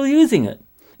they're still using it.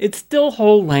 It's still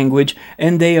whole language,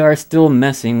 and they are still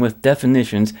messing with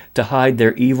definitions to hide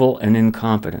their evil and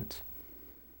incompetence.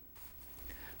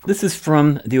 This is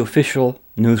from the official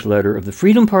newsletter of the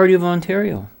Freedom Party of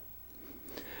Ontario.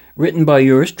 Written by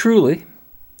yours truly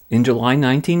in July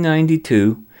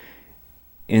 1992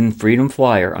 in Freedom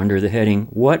Flyer under the heading,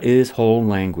 What is Whole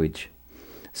Language?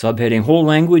 Subheading, Whole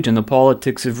Language and the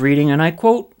Politics of Reading, and I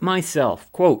quote myself,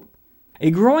 quote,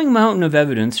 a growing mountain of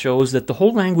evidence shows that the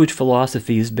whole language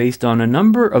philosophy is based on a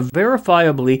number of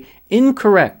verifiably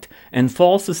incorrect and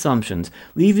false assumptions,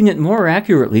 leaving it more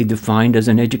accurately defined as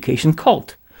an education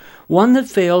cult, one that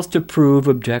fails to prove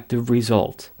objective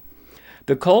results.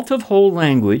 The cult of whole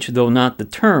language, though not the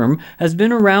term, has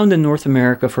been around in North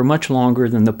America for much longer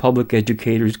than the public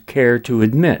educators care to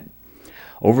admit.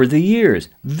 Over the years,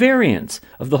 variants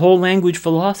of the whole language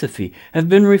philosophy have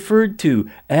been referred to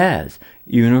as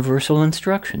universal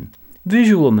instruction,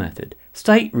 visual method,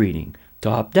 sight reading,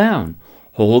 top-down,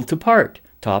 whole to part,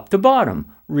 top to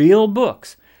bottom, real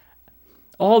books,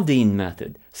 Aldine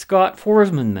method, Scott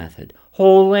Forsman method,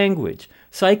 whole language,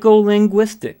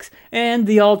 psycholinguistics, and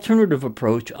the alternative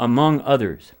approach, among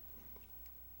others.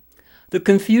 The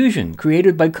confusion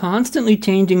created by constantly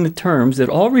changing the terms that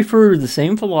all refer to the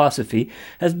same philosophy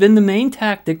has been the main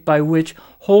tactic by which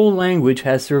whole language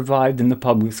has survived in the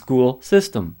public school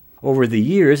system. Over the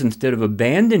years, instead of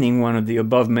abandoning one of the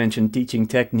above-mentioned teaching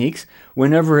techniques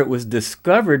whenever it was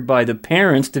discovered by the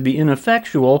parents to be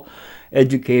ineffectual,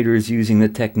 educators using the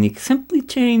technique simply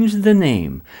changed the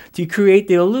name to create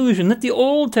the illusion that the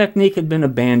old technique had been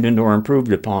abandoned or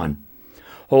improved upon.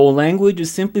 Whole language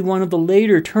is simply one of the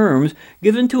later terms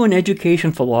given to an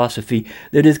education philosophy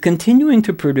that is continuing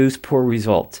to produce poor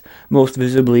results, most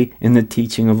visibly in the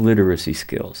teaching of literacy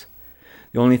skills.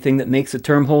 The only thing that makes the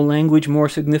term whole language more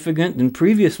significant than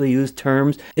previously used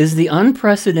terms is the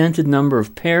unprecedented number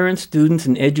of parents, students,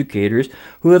 and educators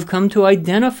who have come to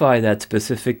identify that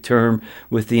specific term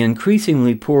with the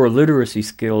increasingly poor literacy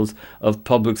skills of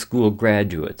public school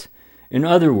graduates. In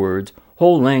other words,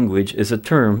 whole language is a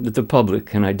term that the public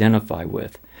can identify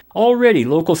with. Already,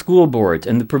 local school boards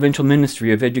and the Provincial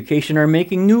Ministry of Education are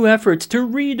making new efforts to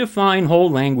redefine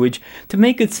whole language to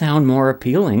make it sound more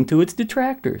appealing to its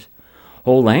detractors.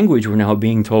 Whole language, we're now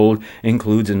being told,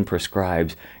 includes and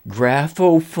prescribes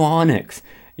graphophonics,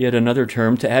 yet another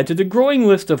term to add to the growing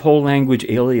list of whole language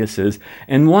aliases,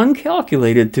 and one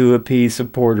calculated to appease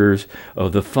supporters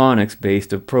of the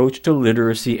phonics-based approach to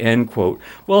literacy, end quote.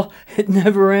 Well, it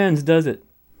never ends, does it?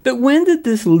 But when did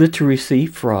this literacy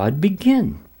fraud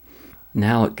begin?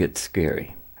 Now it gets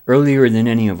scary. Earlier than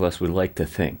any of us would like to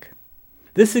think.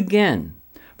 This again,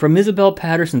 from Isabel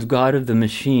Patterson's God of the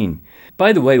Machine.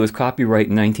 By the way, it was copyright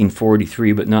in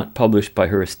 1943, but not published by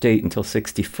her estate until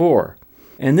 1964.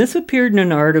 And this appeared in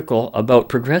an article about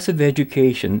progressive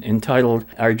education entitled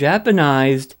Our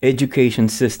Japanized Education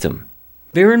System.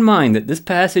 Bear in mind that this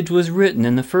passage was written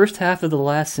in the first half of the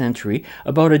last century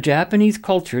about a Japanese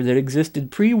culture that existed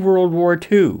pre-World War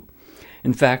II.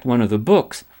 In fact, one of the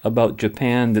books about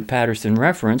Japan that Patterson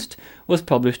referenced was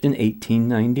published in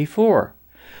 1894,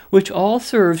 which all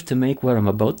serves to make what I'm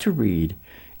about to read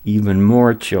even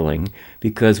more chilling,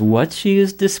 because what she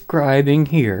is describing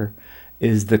here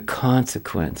is the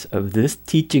consequence of this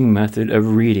teaching method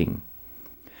of reading.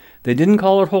 They didn't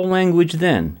call it whole language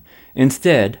then.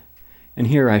 Instead, and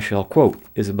here I shall quote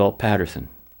Isabel Patterson,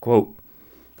 quote,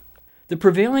 the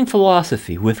prevailing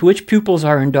philosophy with which pupils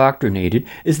are indoctrinated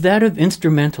is that of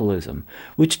instrumentalism,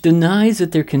 which denies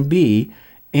that there can be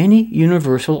any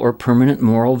universal or permanent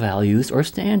moral values or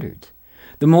standards.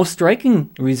 The most striking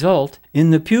result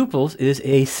in the pupils is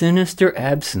a sinister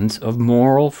absence of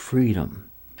moral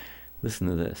freedom. Listen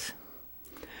to this.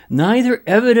 Neither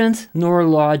evidence nor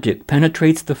logic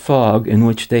penetrates the fog in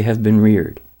which they have been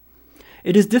reared.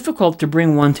 It is difficult to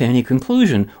bring one to any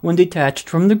conclusion when detached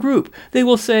from the group. They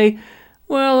will say,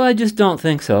 well, I just don't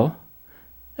think so,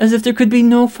 as if there could be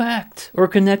no facts or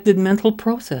connected mental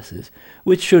processes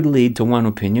which should lead to one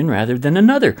opinion rather than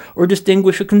another, or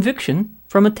distinguish a conviction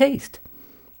from a taste.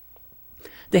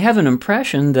 They have an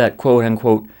impression that,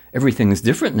 quote-unquote, everything is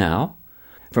different now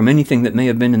from anything that may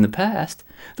have been in the past,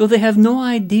 though they have no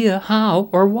idea how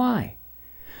or why.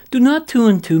 Do not 2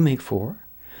 and 2 make 4?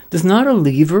 Does not a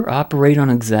lever operate on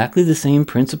exactly the same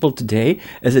principle today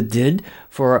as it did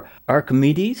for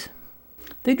Archimedes?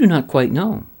 They do not quite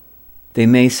know. They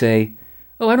may say,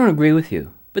 "Oh, I don't agree with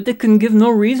you," but they can give no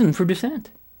reason for dissent.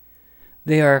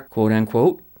 They are, quote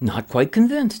unquote, not quite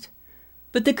convinced,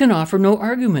 but they can offer no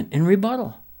argument in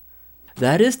rebuttal.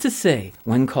 That is to say,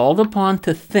 when called upon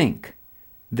to think,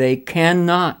 they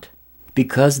cannot,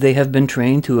 because they have been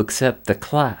trained to accept the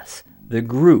class, the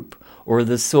group, or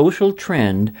the social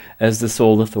trend as the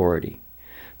sole authority.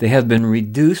 They have been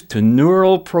reduced to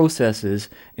neural processes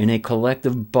in a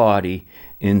collective body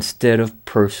instead of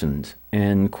persons,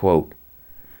 end quote.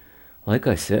 Like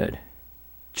I said,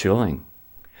 chilling.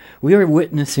 We are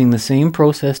witnessing the same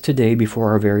process today before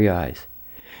our very eyes.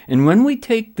 And when we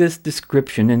take this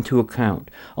description into account,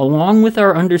 along with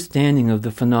our understanding of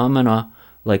the phenomena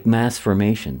like mass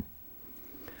formation,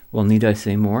 well, need I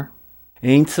say more?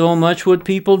 Ain't so much what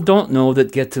people don't know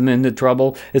that gets them into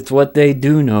trouble. It's what they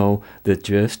do know that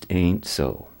just ain't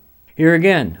so. Here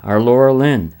again are Laura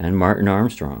Lynn and Martin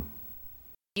Armstrong.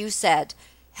 You said,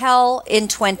 hell in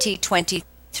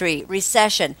 2023,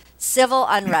 recession, civil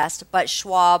unrest, but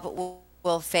Schwab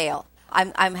will fail.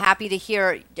 I'm happy to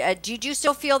hear. Do you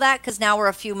still feel that? Because now we're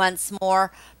a few months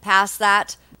more past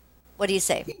that. What do you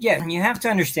say? Yeah, you have to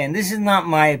understand, this is not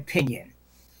my opinion.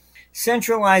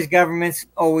 Centralized governments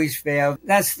always fail.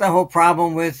 That's the whole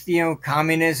problem with,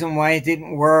 communism, why it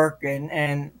didn't work.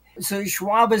 And so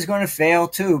Schwab is going to fail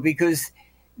too, because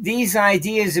these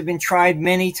ideas have been tried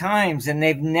many times and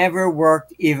they've never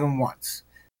worked even once.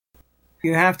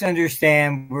 You have to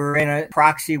understand, we're in a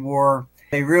proxy war.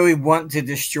 They really want to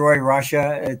destroy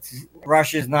Russia.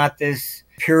 Russia's not this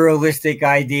pluralistic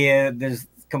idea. There's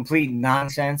complete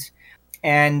nonsense.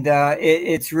 And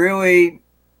it's really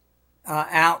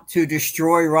out to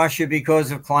destroy Russia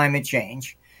because of climate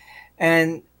change.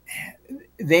 And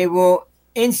they will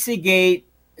instigate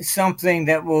something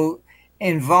that will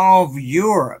involve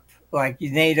Europe, like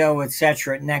NATO,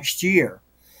 etc., next year.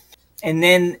 And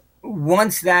then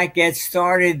once that gets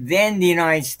started, then the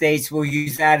United States will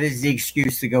use that as the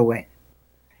excuse to go in.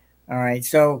 All right.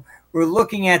 So we're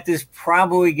looking at this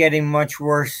probably getting much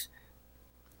worse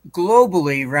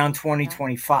globally around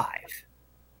 2025.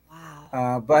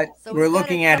 Wow. But so we're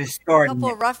looking at it starting. A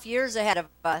couple of rough years ahead of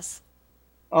us.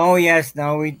 Oh, yes.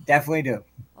 No, we definitely do.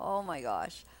 Oh, my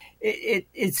gosh.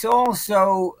 It's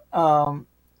also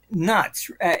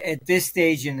nuts at this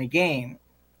stage in the game.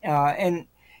 And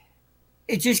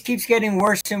it just keeps getting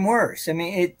worse and worse. I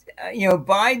mean,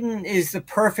 Biden is the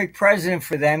perfect president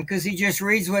for them because he just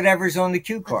reads whatever's on the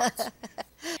cue cards.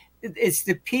 It's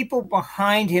the people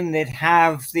behind him that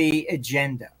have the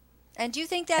agenda. And do you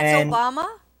think that's Obama?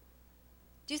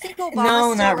 Do you think Obama's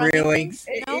No, not really.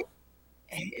 No?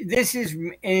 This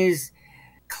is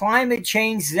climate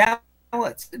change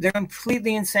zealots. They're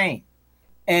completely insane.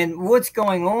 And what's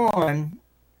going on,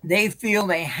 they feel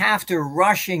they have to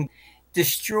rush and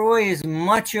destroy as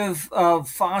much of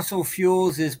fossil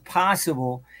fuels as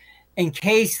possible in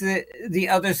case the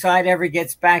other side ever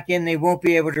gets back in, they won't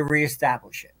be able to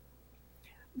reestablish it.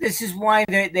 This is why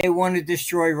they want to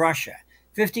destroy Russia.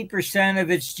 50% of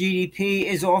its GDP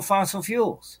is all fossil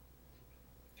fuels.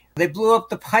 They blew up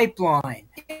the pipeline.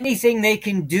 Anything they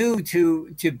can do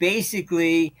to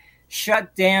basically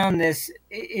shut down this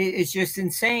is just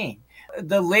insane.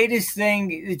 The latest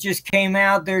thing that just came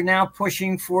out, they're now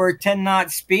pushing for a 10-knot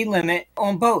speed limit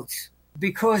on boats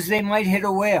because they might hit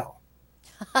a whale.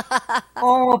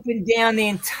 All up and down the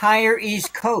entire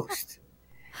East Coast.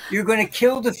 You're going to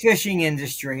kill the fishing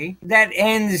industry. That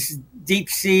ends deep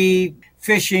sea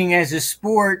fishing as a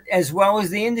sport as well as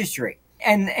the industry.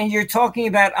 And you're talking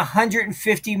about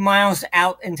 150 miles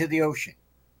out into the ocean.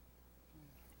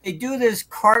 They do this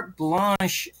carte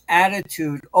blanche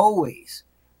attitude always.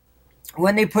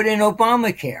 When they put in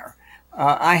Obamacare,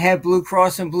 I had Blue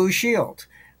Cross and Blue Shield,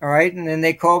 all right? And then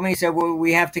they called me and said, well,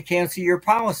 we have to cancel your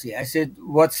policy. I said,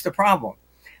 what's the problem?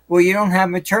 Well, you don't have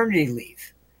maternity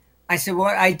leave. I said,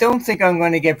 well, I don't think I'm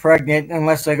going to get pregnant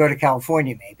unless I go to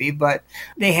California maybe, but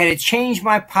they had to change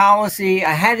my policy.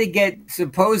 I had to get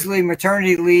supposedly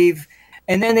maternity leave,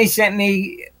 and then they sent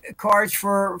me cards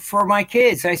for my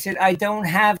kids. I said, I don't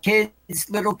have kids,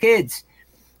 little kids.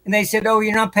 And they said, oh,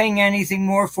 you're not paying anything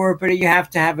more for it, but you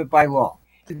have to have it by law.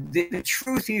 The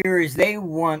truth here is they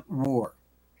want war.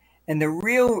 And the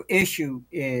real issue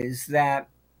is that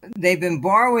they've been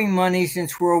borrowing money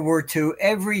since World War II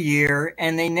every year,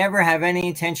 and they never have any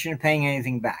intention of paying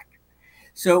anything back.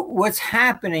 So what's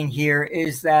happening here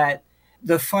is that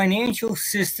the financial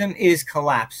system is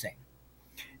collapsing.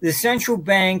 The central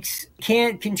banks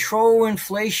can't control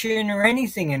inflation or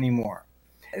anything anymore.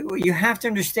 What you have to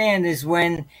understand is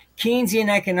when Keynesian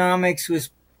economics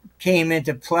came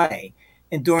into play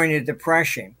and during the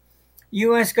Depression,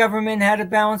 U.S. government had a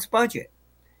balanced budget.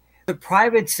 The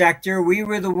private sector, we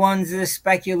were the ones that are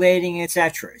speculating,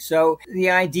 etc. So the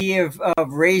idea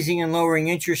of raising and lowering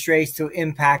interest rates to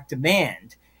impact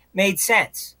demand made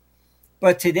sense.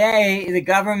 But today, the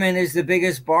government is the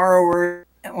biggest borrower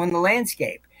on the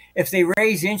landscape. If they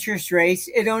raise interest rates,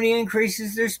 it only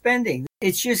increases their spending.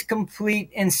 It's just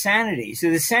complete insanity. So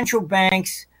the central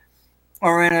banks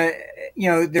are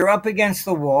they're up against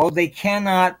the wall. They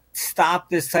cannot stop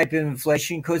this type of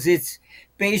inflation because it's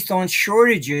based on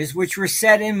shortages which were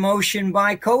set in motion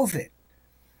by COVID.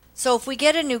 So if we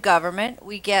get a new government,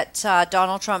 we get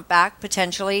Donald Trump back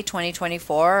potentially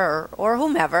 2024 or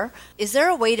whomever, is there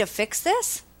a way to fix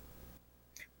this?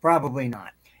 Probably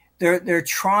not. They're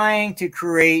trying to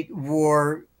create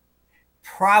war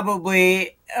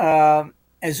probably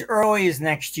as early as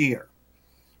next year.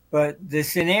 But the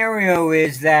scenario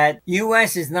is that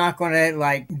U.S. is not going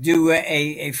to do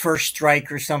a first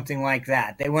strike or something like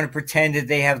that. They want to pretend that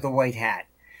they have the white hat.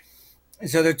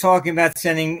 So they're talking about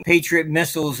sending Patriot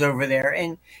missiles over there.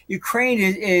 And Ukraine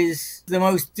is the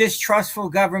most distrustful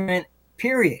government,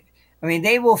 period. I mean,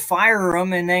 they will fire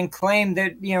them and then claim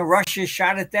that, Russia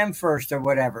shot at them first or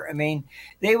whatever. I mean,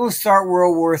 they will start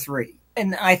World War III.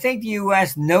 And I think the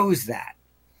U.S. knows that.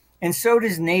 And so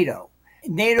does NATO.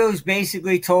 NATO's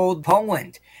basically told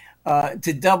Poland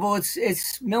to double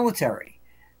its military,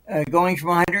 going from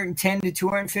 110 to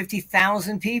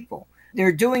 250,000 people.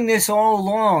 They're doing this all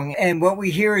along. And what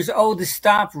we hear is, to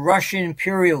stop Russian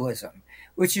imperialism,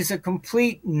 which is a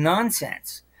complete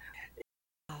nonsense.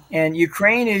 And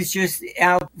Ukraine is just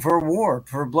out for war,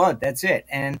 for blood. That's it.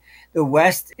 And the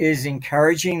West is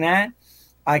encouraging that.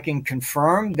 I can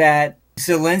confirm that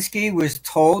Zelensky was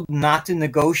told not to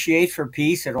negotiate for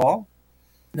peace at all.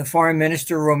 The foreign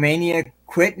minister of Romania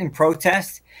quit in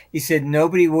protest. He said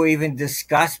nobody will even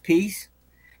discuss peace.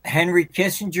 Henry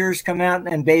Kissinger's come out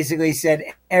and basically said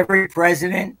every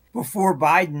president before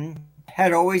Biden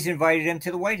had always invited him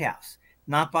to the White House,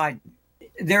 not Biden.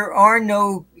 There are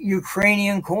no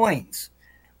Ukrainian coins.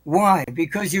 Why?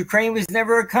 Because Ukraine was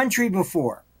never a country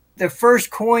before. The first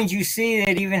coins you see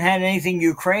that even had anything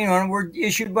Ukraine on were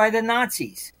issued by the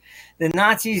Nazis. The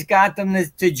Nazis got them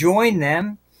to join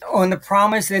them on the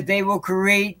promise that they will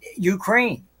create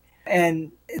Ukraine.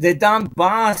 And the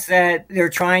Donbass that they're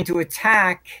trying to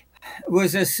attack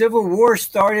was a civil war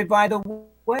started by the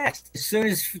West. As soon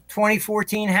as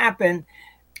 2014 happened,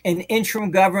 an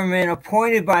interim government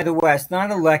appointed by the West,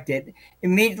 not elected,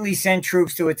 immediately sent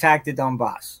troops to attack the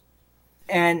Donbass.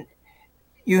 And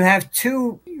you have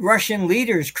two Russian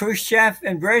leaders, Khrushchev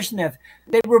and Brezhnev.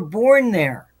 They were born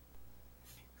there.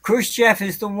 Khrushchev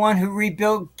is the one who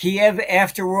rebuilt Kiev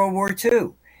after World War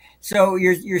II. So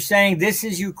you're saying this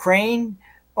is Ukraine?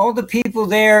 All the people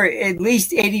there, at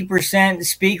least 80%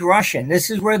 speak Russian.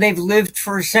 This is where they've lived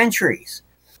for centuries.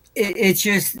 It's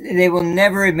just, they will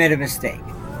never admit a mistake.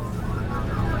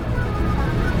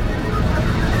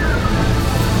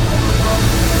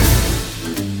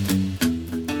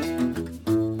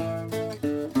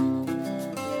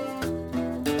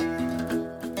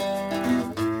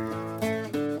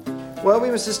 Well,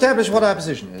 we must establish what our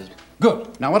position is.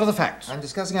 Good. Now, what are the facts? I'm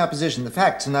discussing our position. The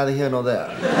facts are neither here nor there.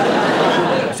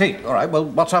 I see. All right. Well,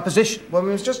 what's our position? Well,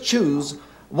 we must just choose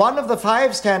one of the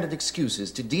 5 standard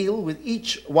excuses to deal with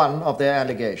each one of their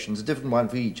allegations, a different one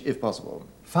for each, if possible.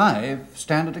 5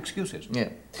 standard excuses? Yeah.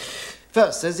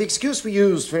 First, there's the excuse we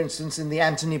used, for instance, in the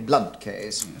Anthony Blunt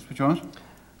case. Yes, which was?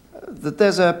 That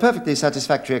there's a perfectly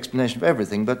satisfactory explanation for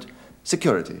everything, but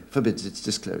security forbids its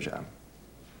disclosure.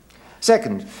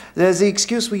 Second, there's the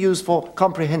excuse we use for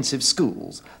comprehensive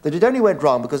schools, that it only went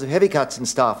wrong because of heavy cuts in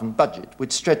staff and budget,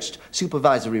 which stretched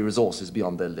supervisory resources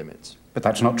beyond their limits. But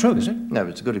that's not true, is it? No,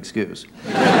 it's a good excuse.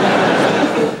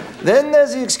 Then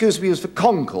there's the excuse we use for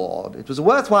Concord. It was a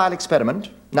worthwhile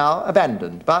experiment, now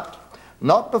abandoned, but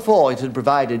not before it had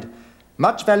provided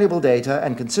much valuable data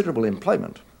and considerable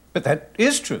employment. But that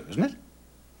is true, isn't it?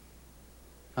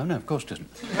 Oh, no, of course it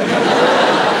isn't.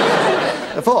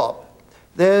 Fourth,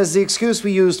 there's the excuse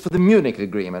we used for the Munich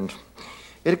Agreement.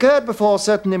 It occurred before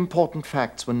certain important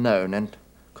facts were known and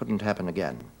couldn't happen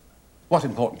again. What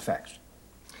important facts?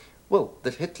 Well,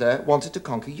 that Hitler wanted to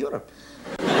conquer Europe.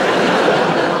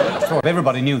 I thought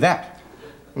everybody knew that.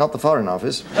 Not the Foreign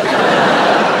Office.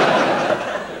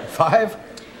 5?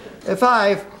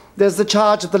 5, there's the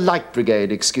charge of the Light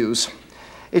Brigade excuse.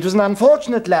 It was an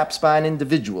unfortunate lapse by an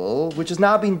individual, which has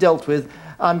now been dealt with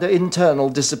under internal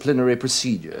disciplinary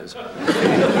procedures.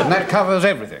 And that covers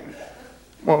everything.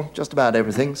 Well, just about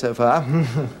everything so far.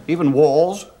 Even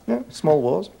wars? Yeah, small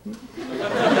wars.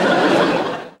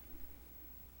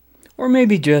 Or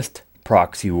maybe just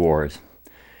proxy wars.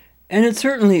 And it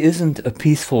certainly isn't a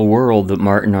peaceful world that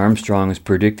Martin Armstrong is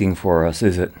predicting for us,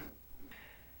 is it?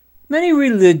 Many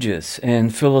religious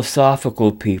and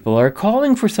philosophical people are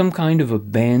calling for some kind of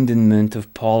abandonment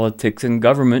of politics and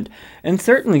government, and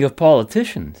certainly of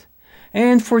politicians,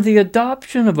 and for the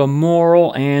adoption of a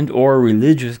moral and or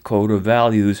religious code of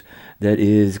values that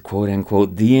is,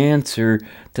 quote-unquote, the answer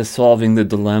to solving the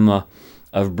dilemma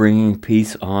of bringing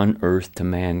peace on earth to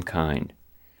mankind.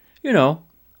 You know,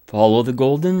 follow the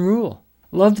golden rule.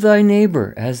 Love thy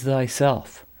neighbor as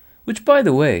thyself, which, by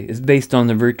the way, is based on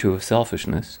the virtue of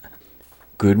selfishness.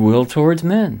 Goodwill towards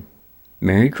men.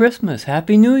 Merry Christmas,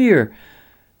 Happy New Year.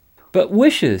 But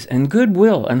wishes and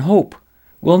goodwill and hope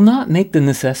will not make the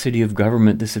necessity of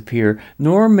government disappear,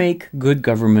 nor make good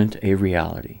government a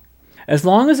reality. As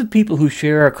long as the people who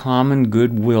share a common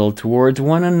goodwill towards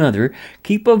one another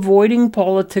keep avoiding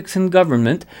politics and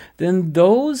government, then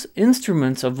those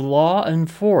instruments of law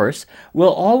and force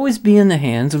will always be in the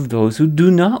hands of those who do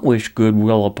not wish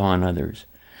goodwill upon others.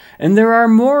 And there are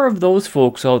more of those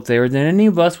folks out there than any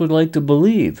of us would like to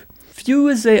believe. Few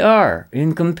as they are,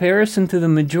 in comparison to the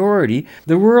majority,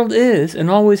 the world is, and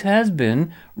always has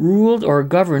been, ruled or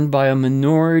governed by a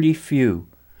minority few,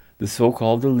 the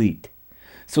so-called elite.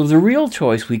 So the real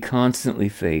choice we constantly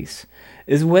face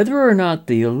is whether or not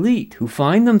the elite who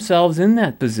find themselves in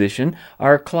that position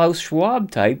are Klaus Schwab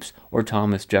types or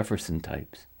Thomas Jefferson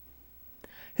types.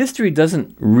 History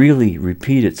doesn't really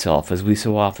repeat itself as we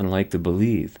so often like to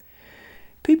believe.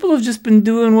 People have just been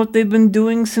doing what they've been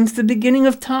doing since the beginning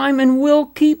of time and will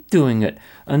keep doing it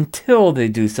until they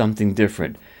do something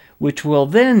different, which will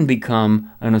then become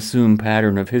an assumed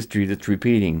pattern of history that's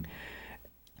repeating.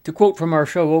 To quote from our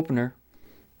show opener,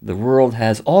 the world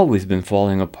has always been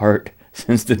falling apart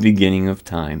since the beginning of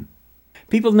time.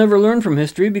 People never learn from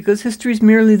history because history is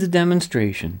merely the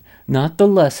demonstration, not the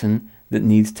lesson that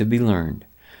needs to be learned.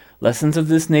 Lessons of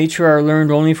this nature are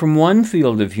learned only from one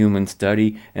field of human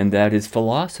study, and that is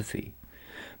philosophy.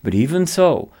 But even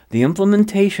so, the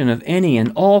implementation of any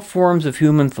and all forms of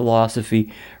human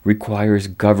philosophy requires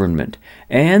government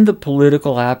and the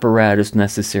political apparatus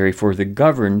necessary for the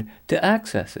governed to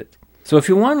access it. So if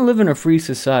you want to live in a free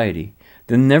society,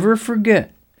 then never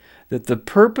forget that the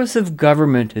purpose of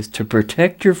government is to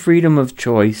protect your freedom of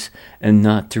choice and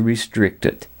not to restrict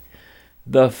it.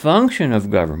 The function of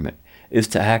government is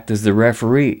to act as the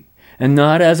referee, and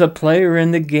not as a player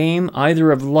in the game either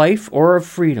of life or of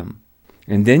freedom.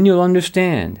 And then you'll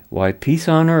understand why peace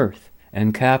on earth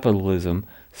and capitalism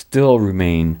still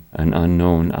remain an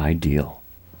unknown ideal.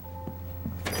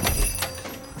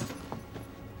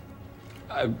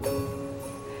 I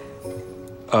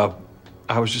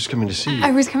was just coming to see you.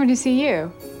 I was coming to see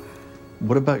you.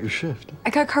 What about your shift? I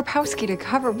got Karpowski to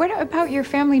cover. What about your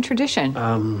family tradition?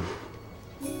 I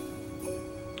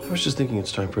was just thinking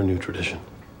it's time for a new tradition.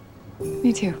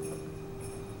 Me too.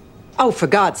 Oh, for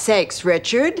God's sakes,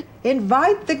 Richard,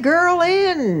 invite the girl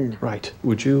in. Right.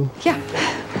 Would you? Yeah.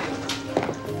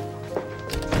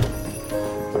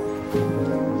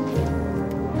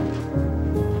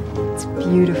 It's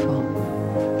beautiful.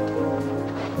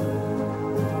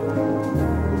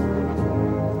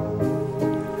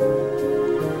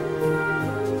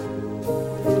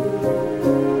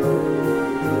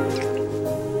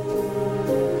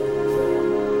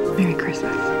 Merry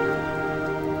Christmas.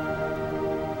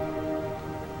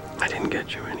 I didn't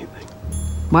get you anything.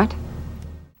 What?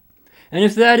 And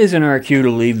if that isn't our cue to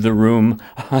leave the room,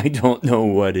 I don't know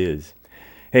what is.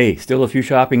 Hey, still a few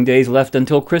shopping days left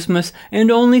until Christmas, and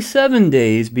only 7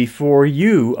 days before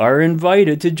you are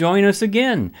invited to join us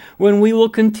again, when we will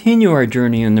continue our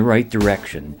journey in the right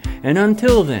direction. And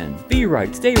until then, be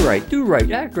right, stay right, do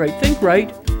right, act right, think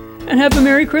right, and have a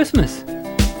Merry Christmas.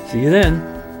 See you then.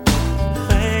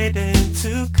 Fade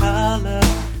into color,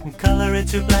 and color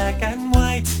into black and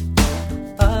white.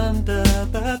 Under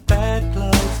the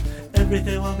bedclothes,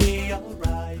 everything will be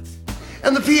alright.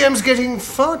 And the PM's getting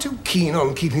far too keen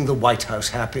on keeping the White House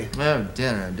happy. Oh,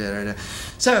 dear, oh, dear, oh, dear.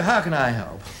 So, how can I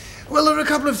help? Well, there are a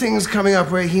couple of things coming up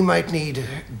where he might need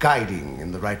guiding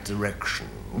in the right direction.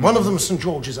 One of them, St.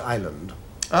 George's Island.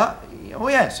 Oh,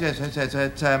 yes.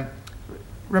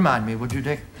 Remind me, would you,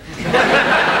 Dick?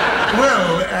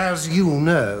 Well, as you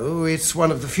know, it's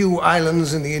one of the few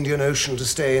islands in the Indian Ocean to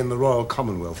stay in the Royal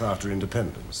Commonwealth after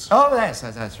independence. Oh, yes,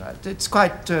 that's right. It's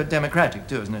quite democratic,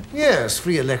 too, isn't it? Yes,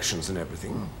 free elections and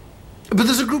everything. But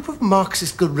there's a group of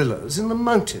Marxist guerrillas in the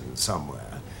mountains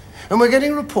somewhere. And we're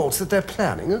getting reports that they're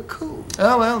planning a coup.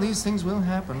 Oh, well, these things will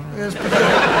happen. Yes, but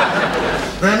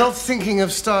they're not thinking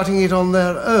of starting it on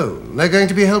their own. They're going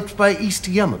to be helped by East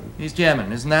Yemen. East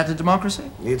Yemen, isn't that a democracy?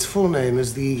 Its full name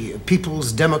is the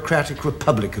People's Democratic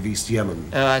Republic of East Yemen.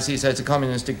 Oh, I see, so it's a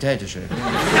communist dictatorship.